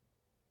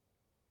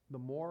 the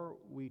more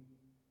we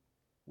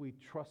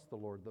trust the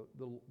Lord,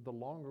 the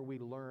longer we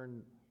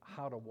learn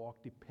how to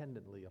walk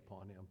dependently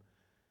upon Him,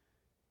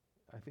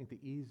 I think the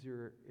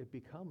easier it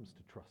becomes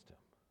to trust Him.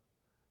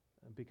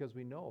 Because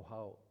we know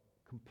how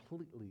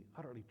completely,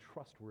 utterly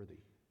trustworthy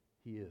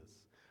He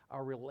is.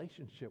 Our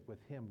relationship with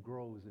Him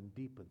grows and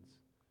deepens.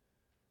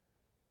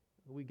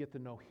 We get to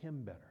know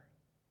Him better,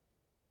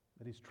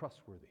 that He's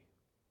trustworthy.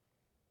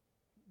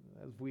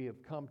 As we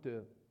have come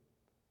to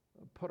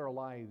put our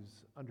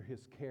lives under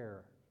His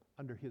care,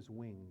 under His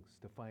wings,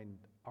 to find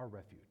our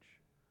refuge,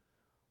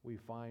 we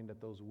find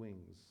that those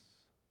wings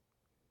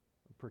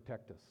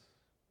protect us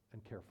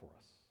and care for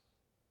us.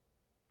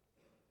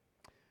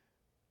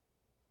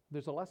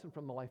 There's a lesson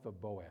from the life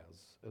of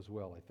Boaz as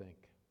well, I think.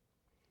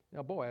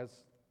 Now, Boaz,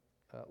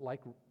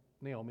 like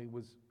Naomi,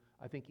 was,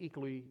 I think,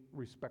 equally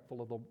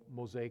respectful of the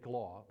Mosaic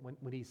law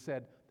when he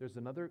said, there's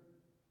another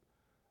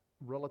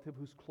relative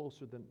who's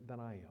closer than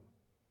I am.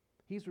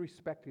 He's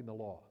respecting the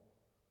law.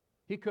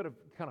 He could have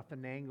kind of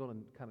finagled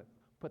and kind of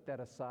put that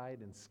aside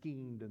and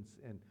schemed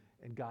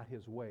and got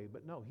his way.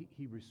 But no,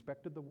 he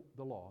respected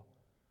the law.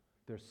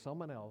 There's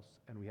someone else,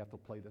 and we have to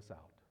play this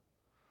out.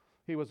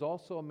 He was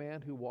also a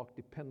man who walked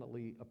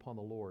dependently upon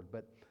the Lord.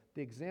 But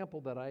the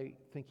example that I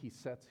think he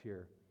sets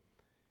here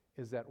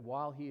is that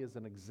while he is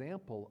an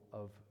example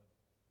of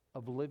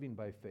living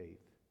by faith,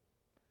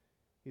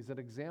 he's an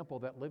example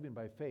that living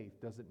by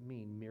faith doesn't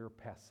mean mere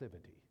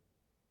passivity.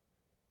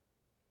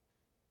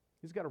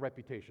 He's got a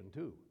reputation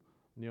too.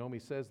 Naomi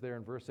says there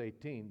in verse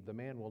 18, the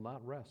man will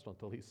not rest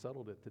until he's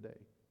settled it today.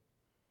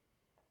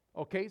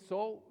 Okay,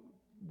 so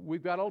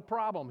we've got a little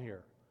problem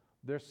here.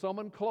 There's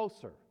someone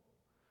closer.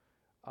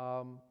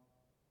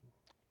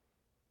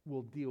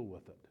 We'll deal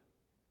with it,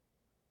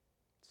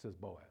 says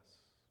Boaz.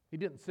 He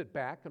didn't sit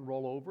back and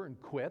roll over and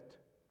quit.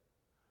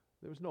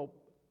 There was no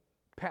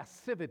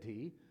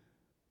passivity.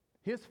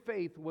 His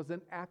faith was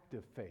an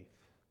active faith.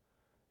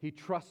 He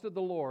trusted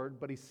the Lord,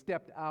 but he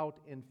stepped out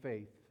in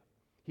faith.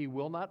 He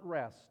will not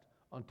rest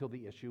until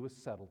the issue is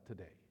settled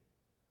today.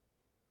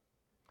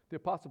 The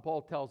Apostle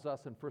Paul tells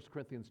us in 1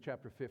 Corinthians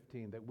chapter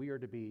 15 that we are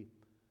to be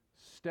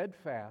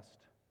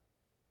steadfast,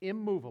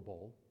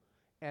 immovable,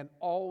 and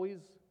always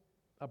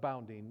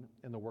abounding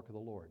in the work of the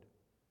Lord,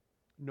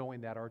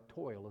 knowing that our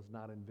toil is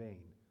not in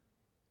vain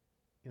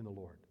in the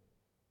Lord.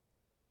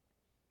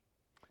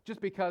 Just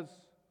because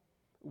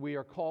we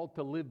are called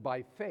to live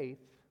by faith,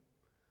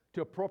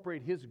 to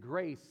appropriate His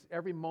grace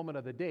every moment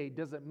of the day,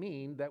 doesn't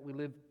mean that we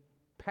live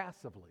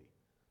passively.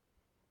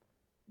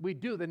 We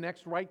do the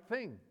next right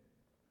thing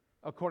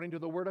according to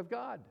the Word of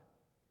God.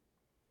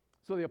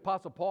 So the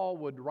Apostle Paul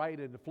would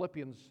write in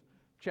Philippians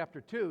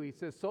chapter 2, he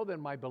says, so then,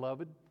 my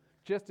beloved,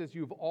 just as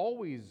you've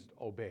always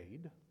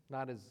obeyed,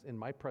 not as in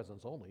my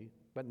presence only,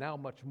 but now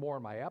much more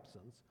in my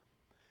absence,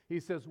 he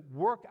says,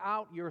 work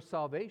out your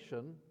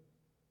salvation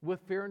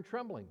with fear and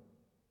trembling.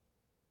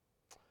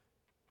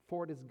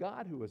 For it is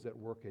God who is at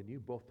work in you,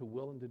 both to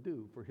will and to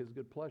do for His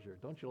good pleasure.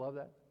 Don't you love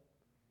that?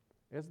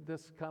 Isn't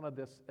this kind of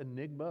this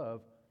enigma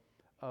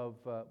of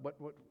what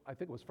I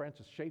think it was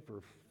Francis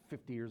Schaeffer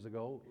 50 years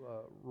ago,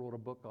 wrote a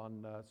book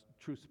on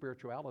true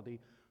spirituality,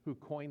 who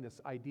coined this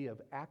idea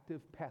of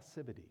active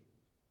passivity.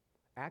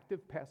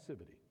 Active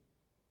passivity.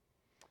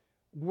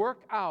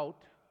 Work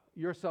out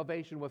your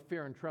salvation with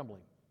fear and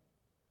trembling.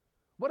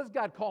 What is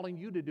God calling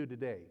you to do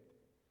today?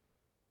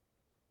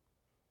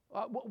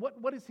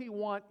 What does He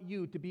want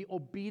you to be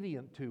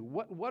obedient to?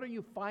 What are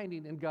you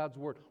finding in God's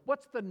Word?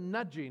 What's the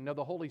nudging of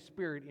the Holy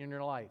Spirit in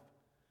your life?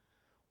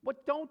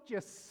 Don't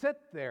just sit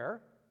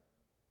there.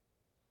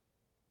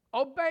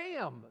 Obey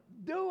Him.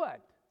 Do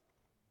it.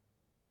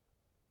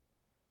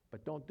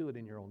 But don't do it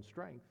in your own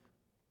strength.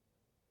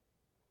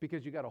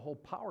 Because you got a whole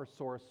power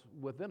source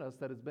within us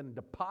that has been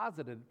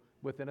deposited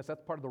within us.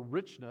 That's part of the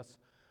richness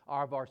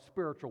of our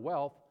spiritual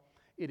wealth.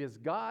 It is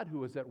God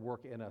who is at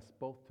work in us,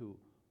 both to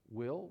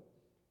will,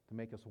 to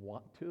make us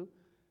want to,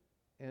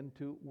 and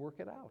to work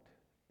it out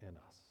in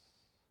us.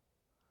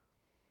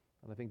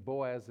 And I think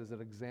Boaz is an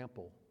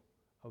example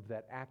of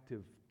that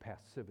active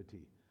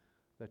passivity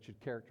that should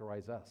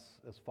characterize us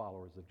as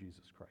followers of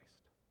Jesus Christ.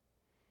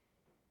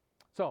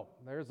 So,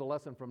 there's a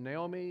lesson from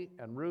Naomi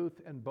and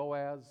Ruth and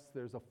Boaz.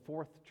 There's a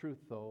fourth truth,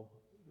 though,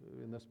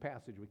 in this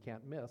passage we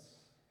can't miss.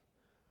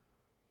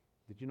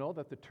 Did you know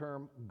that the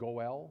term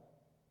Goel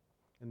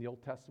in the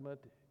Old Testament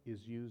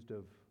is used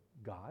of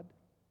God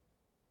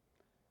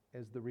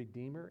as the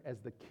Redeemer, as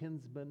the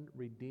kinsman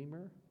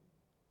Redeemer?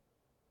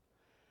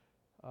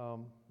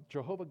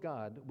 Jehovah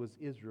God was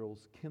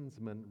Israel's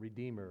kinsman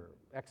Redeemer.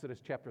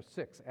 Exodus chapter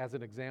 6, as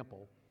an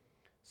example.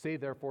 Say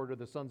therefore to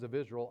the sons of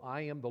Israel,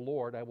 I am the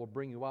Lord, I will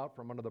bring you out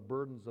from under the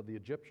burdens of the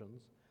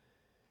Egyptians,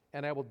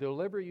 and I will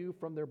deliver you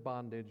from their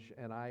bondage,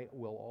 and I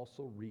will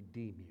also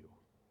redeem you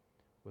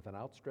with an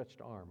outstretched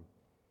arm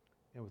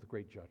and with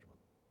great judgment.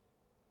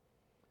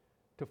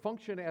 To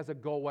function as a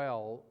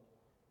Goel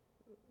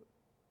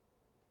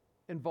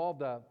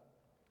involved a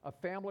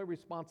family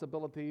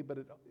responsibility, but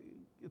it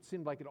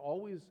seemed like it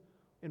always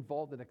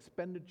involved an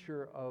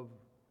expenditure of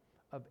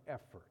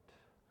effort.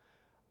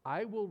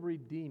 I will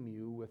redeem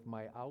you with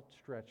my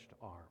outstretched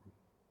arm.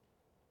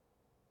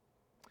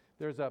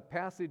 There's a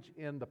passage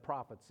in the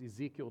prophets,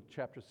 Ezekiel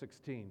chapter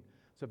 16.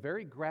 It's a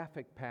very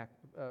graphic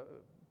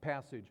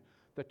passage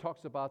that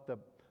talks about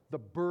the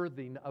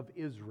birthing of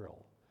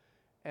Israel.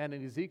 And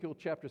in Ezekiel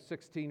chapter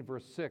 16,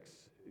 verse 6,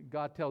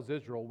 God tells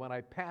Israel, when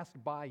I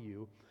passed by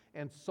you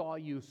and saw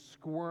you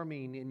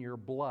squirming in your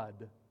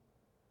blood,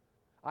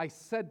 I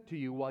said to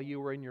you while you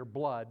were in your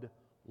blood,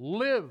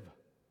 live.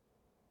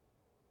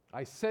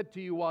 I said to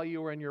you while you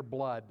were in your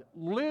blood,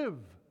 live.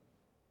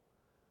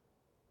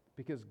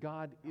 Because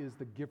God is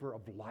the giver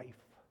of life.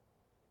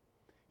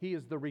 He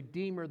is the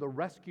Redeemer, the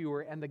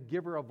rescuer, and the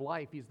giver of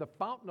life. He's the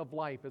fountain of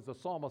life, as the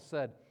psalmist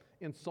said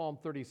in Psalm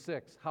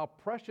 36. How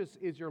precious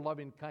is your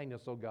loving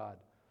kindness, O God.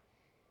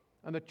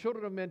 And the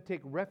children of men take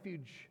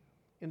refuge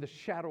in the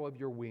shadow of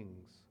your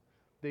wings.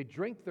 They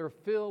drink their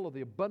fill of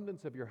the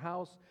abundance of your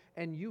house,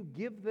 and you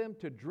give them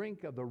to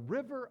drink of the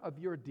river of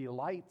your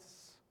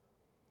delights.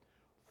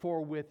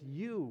 For with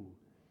you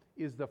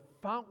is the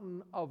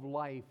fountain of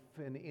life,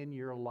 and in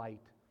your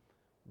light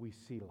we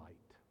see light.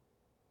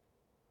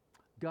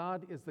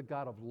 God is the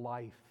God of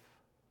life.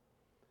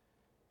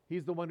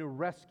 He's the one who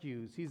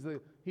rescues.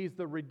 He's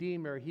the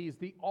Redeemer. He's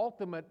the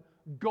ultimate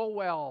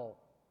Goel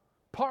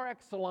par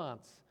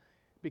excellence,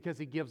 because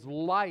He gives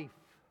life.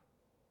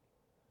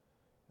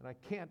 And I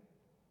can't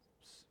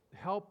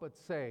help but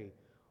say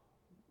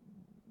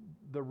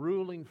the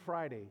ruling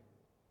Friday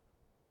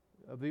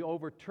of the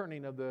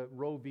overturning of the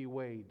Roe v.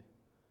 Wade,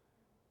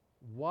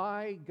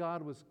 why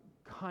God was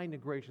kind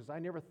and gracious. I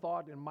never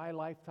thought in my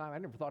lifetime, I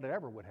never thought it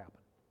ever would happen.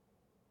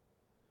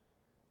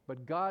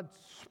 But God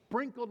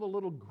sprinkled a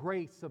little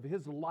grace of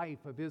His life,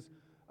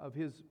 of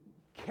His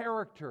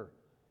character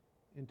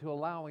into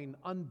allowing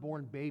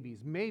unborn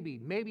babies.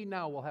 Maybe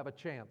now we'll have a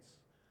chance.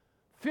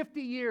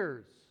 50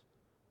 years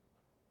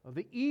of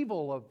the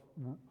evil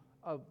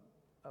of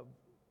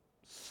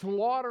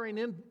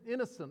slaughtering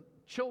innocent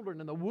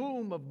children in the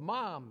womb of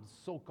moms,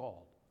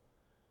 so-called.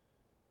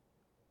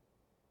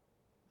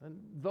 And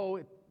though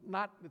it's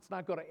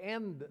not going to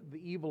end the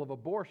evil of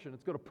abortion,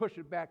 it's going to push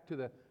it back to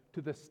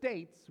the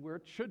states where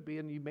it should be,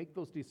 and you make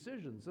those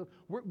decisions. So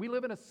we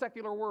live in a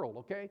secular world,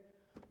 okay?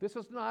 This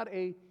is not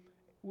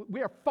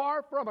we are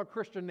far from a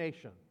Christian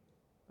nation.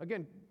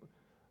 Again,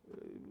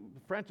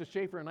 Francis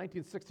Schaeffer in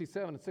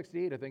 1967 and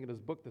 68, I think in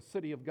his book, The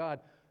City of God,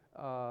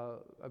 I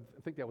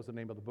think that was the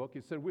name of the book,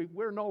 he said,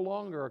 we're no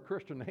longer a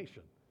Christian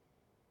nation.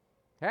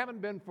 Haven't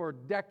been for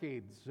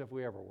decades, if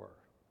we ever were.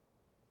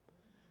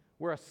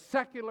 We're a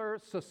secular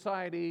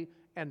society,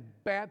 and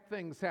bad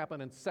things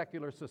happen in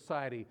secular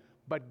society.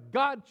 But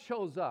God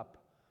shows up,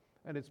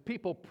 and His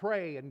people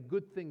pray, and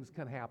good things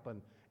can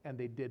happen, and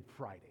they did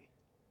Friday.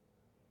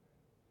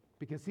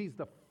 Because He's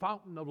the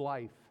fountain of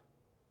life.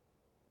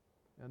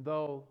 And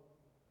though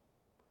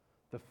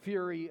the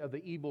fury of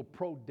the evil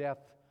pro-death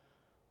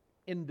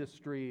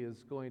industry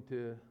is going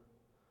to,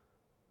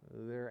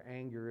 their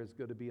anger is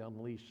going to be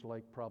unleashed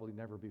like probably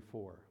never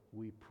before,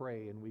 we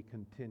pray and we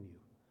continue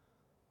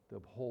to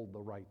uphold the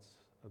rights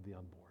of the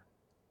unborn.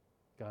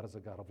 God is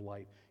a God of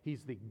life.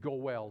 He's the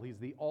Goel. He's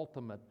the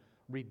ultimate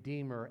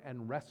Redeemer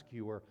and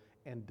rescuer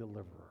and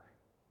deliverer.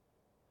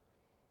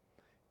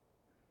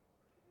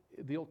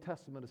 The Old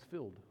Testament is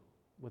filled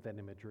with that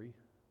imagery,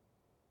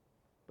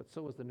 but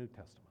so is the New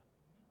Testament.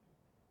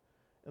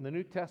 In the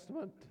New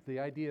Testament, the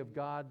idea of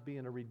God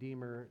being a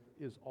Redeemer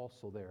is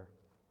also there.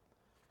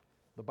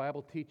 The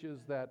Bible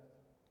teaches that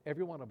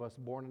every one of us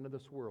born into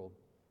this world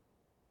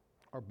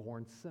are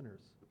born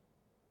sinners.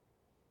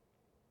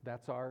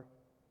 That's our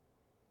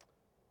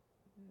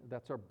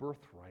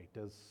birthright,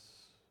 as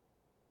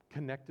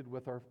connected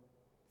with our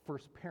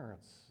first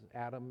parents,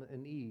 Adam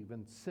and Eve,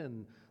 and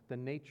sin, the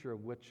nature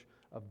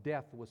of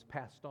death was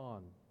passed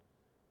on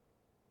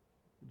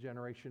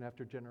generation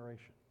after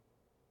generation.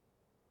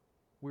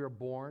 We are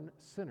born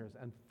sinners,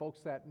 and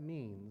folks, that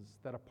means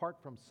that apart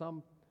from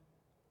some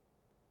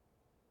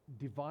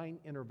divine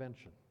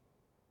intervention,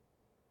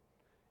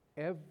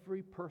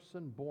 every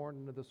person born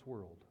into this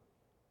world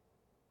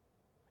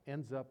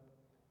ends up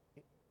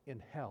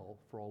in hell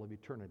for all of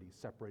eternity,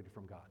 separated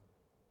from God.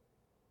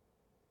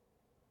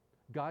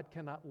 God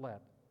cannot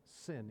let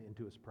sin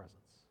into His presence.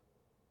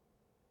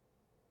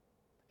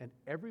 And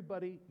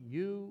everybody,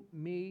 you,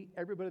 me,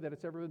 everybody that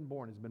has ever been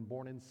born has been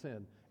born in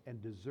sin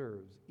and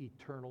deserves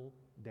eternal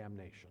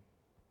damnation.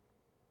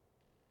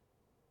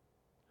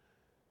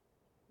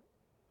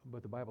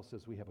 But the Bible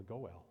says we have a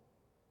Goel.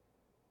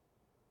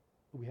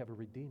 We have a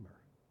Redeemer.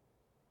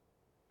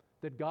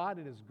 That God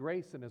in His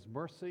grace and His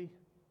mercy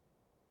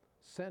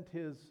sent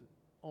His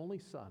only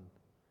Son,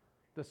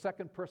 the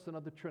second person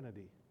of the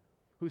Trinity,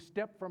 who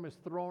stepped from His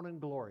throne in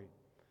glory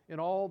in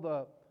all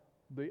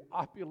the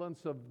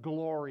opulence of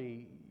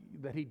glory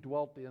that He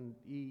dwelt in.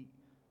 He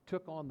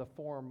took on the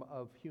form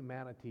of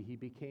humanity. He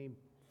became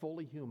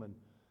fully human.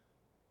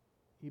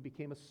 He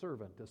became a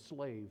servant, a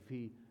slave.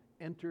 He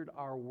entered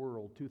our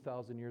world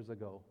 2,000 years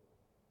ago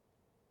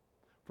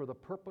for the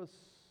purpose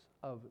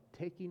of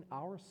taking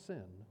our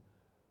sin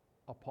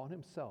upon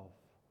Himself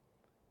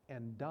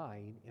and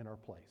dying in our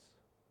place.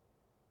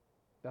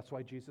 That's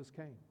why Jesus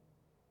came.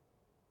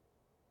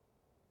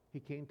 He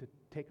came to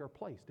take our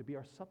place, to be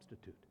our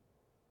substitute,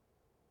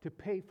 to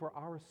pay for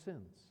our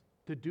sins,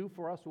 to do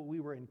for us what we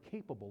were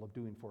incapable of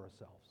doing for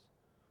ourselves,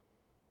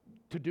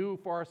 to do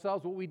for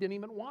ourselves what we didn't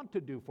even want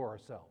to do for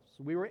ourselves.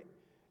 We were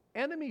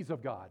enemies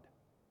of God.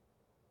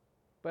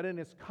 But in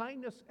His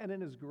kindness and in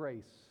His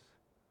grace,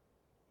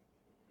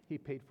 He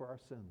paid for our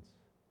sins.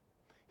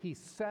 He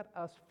set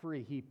us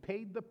free. He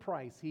paid the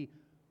price. He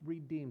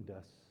redeemed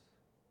us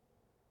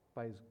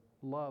by His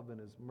love and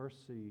His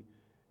mercy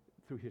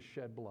through His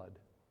shed blood.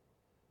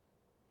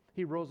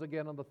 He rose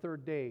again on the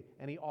third day,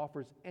 and He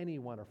offers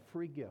anyone a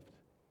free gift.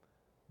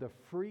 The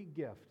free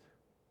gift,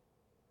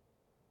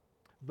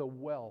 the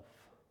wealth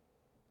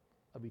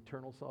of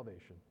eternal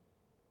salvation,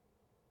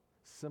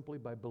 simply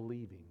by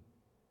believing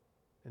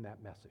in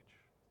that message.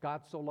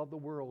 God so loved the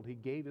world, He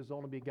gave His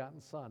only begotten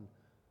Son,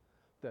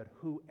 that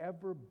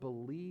whoever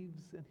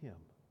believes in Him,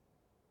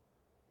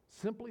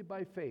 simply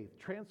by faith,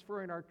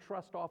 transferring our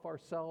trust off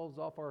ourselves,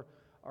 off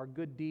our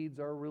good deeds,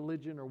 our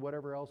religion, or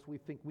whatever else we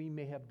think we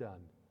may have done,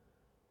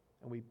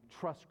 and we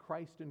trust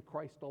Christ and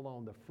Christ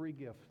alone, the free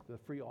gift, the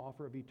free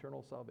offer of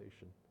eternal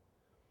salvation.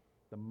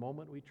 The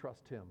moment we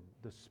trust Him,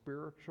 the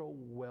spiritual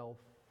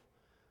wealth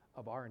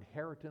of our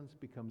inheritance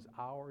becomes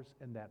ours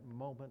in that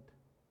moment,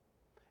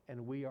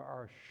 and we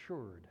are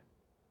assured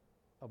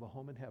of a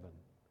home in heaven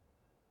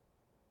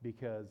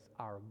because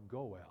our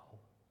Goel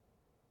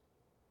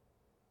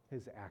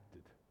has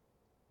acted.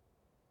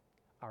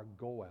 Our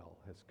Goel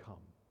has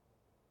come.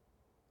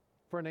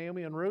 For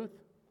Naomi and Ruth,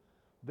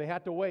 they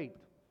had to wait.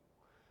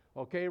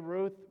 Okay,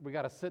 Ruth, we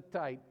got to sit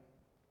tight.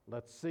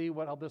 Let's see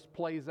how this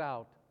plays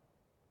out.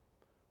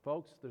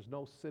 Folks, there's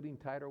no sitting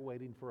tight or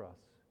waiting for us,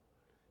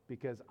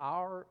 because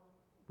our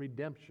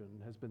redemption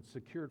has been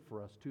secured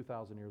for us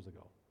 2,000 years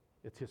ago.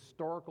 It's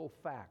historical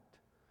fact.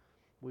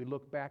 We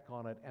look back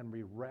on it and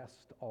we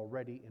rest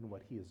already in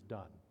what He has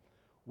done.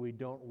 We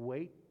don't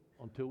wait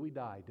until we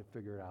die to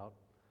figure it out.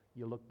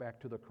 You look back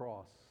to the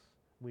cross,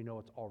 we know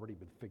it's already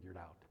been figured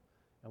out,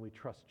 and we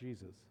trust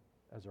Jesus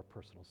as our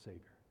personal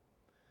Savior.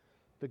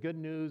 The good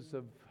news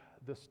of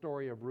the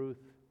story of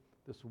Ruth,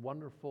 this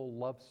wonderful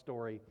love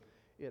story,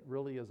 it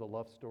really is a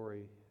love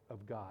story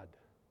of God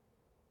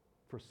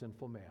for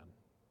sinful man.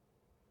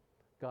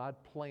 God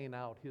playing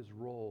out His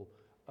role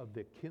of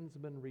the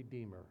kinsman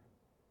redeemer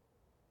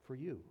for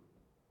you,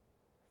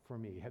 for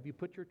me. Have you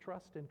put your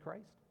trust in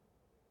Christ?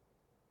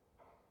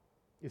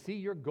 Is He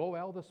your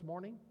Goel this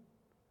morning?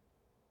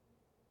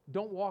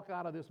 Don't walk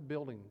out of this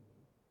building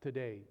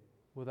today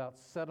without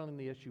settling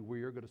the issue where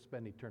you're going to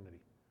spend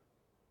eternity.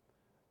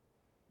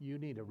 You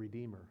need a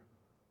redeemer.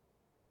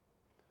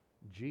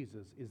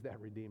 Jesus is that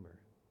redeemer.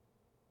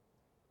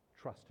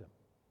 Trust Him.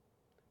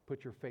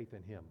 Put your faith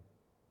in Him.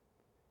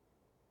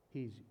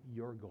 He's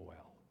your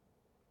Goel.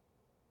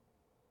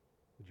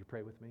 Would you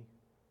pray with me?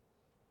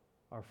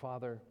 Our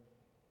Father,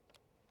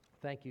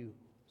 thank You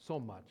so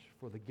much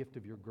for the gift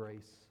of Your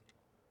grace,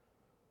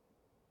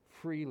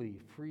 freely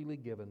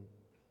given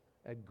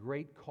at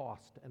great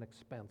cost and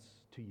expense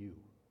to You.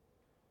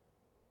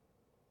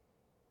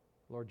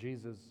 Lord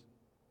Jesus,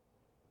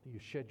 You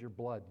shed Your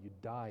blood. You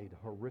died a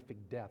horrific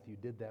death. You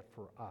did that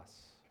for us.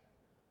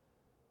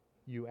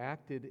 You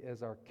acted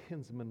as our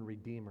kinsman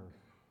redeemer.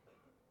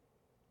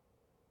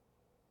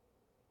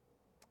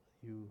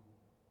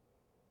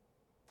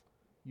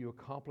 You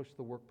accomplished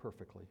the work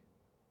perfectly.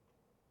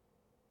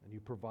 And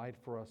You provide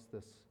for us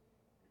this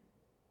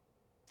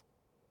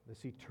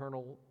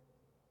eternal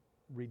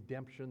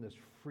redemption, this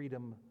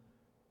freedom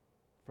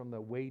from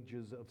the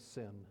wages of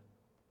sin.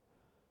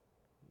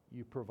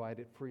 You provide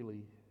it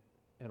freely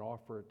and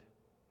offer it.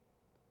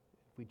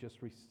 If we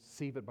just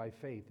receive it by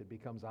faith, it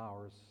becomes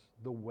ours.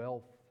 The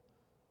wealth,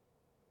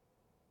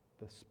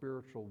 the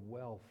spiritual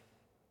wealth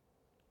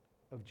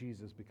of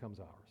Jesus becomes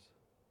ours.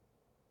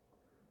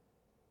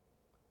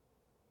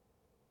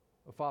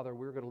 Father,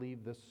 we're going to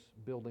leave this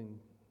building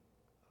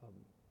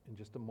in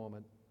just a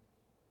moment.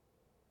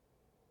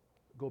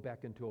 Go back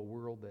into a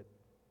world that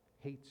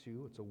hates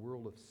You. It's a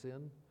world of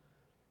sin,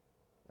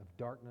 of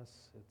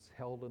darkness. It's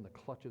held in the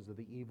clutches of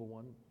the evil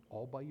one,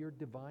 all by Your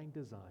divine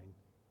design.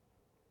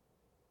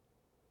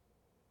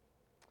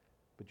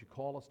 But You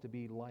call us to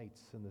be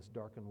lights in this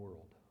darkened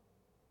world.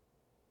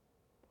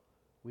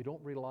 We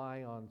don't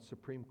rely on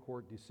Supreme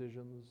Court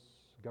decisions,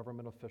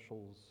 government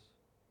officials.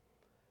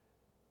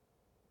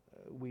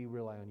 We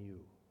rely on You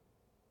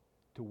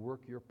to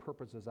work Your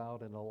purposes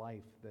out in a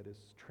life that is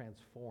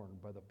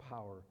transformed by the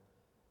power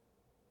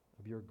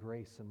of Your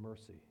grace and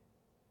mercy.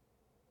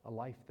 A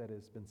life that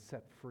has been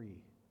set free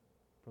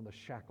from the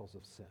shackles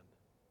of sin.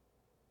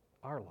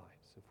 Our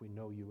lives, if we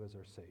know You as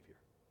our Savior.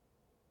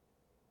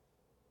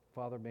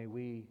 Father, may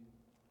we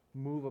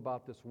move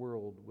about this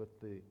world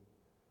with the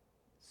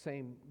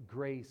same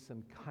grace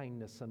and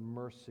kindness and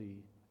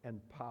mercy and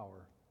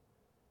power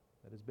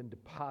that has been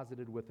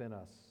deposited within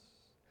us,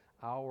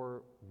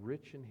 our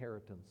rich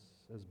inheritance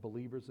as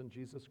believers in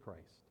Jesus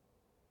Christ.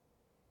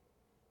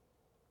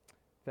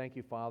 Thank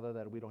You, Father,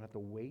 that we don't have to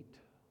wait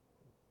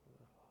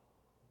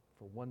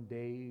for one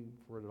day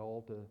for it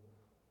all to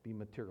be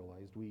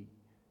materialized. We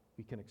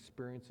we can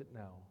experience it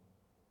now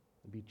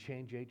and be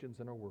change agents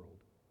in our world.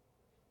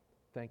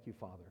 Thank you,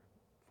 Father,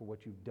 for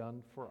what you've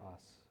done for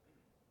us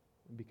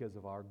because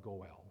of our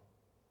Goel,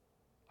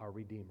 our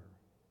Redeemer.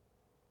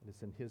 And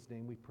it's in his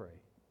name we pray.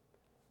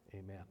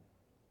 Amen.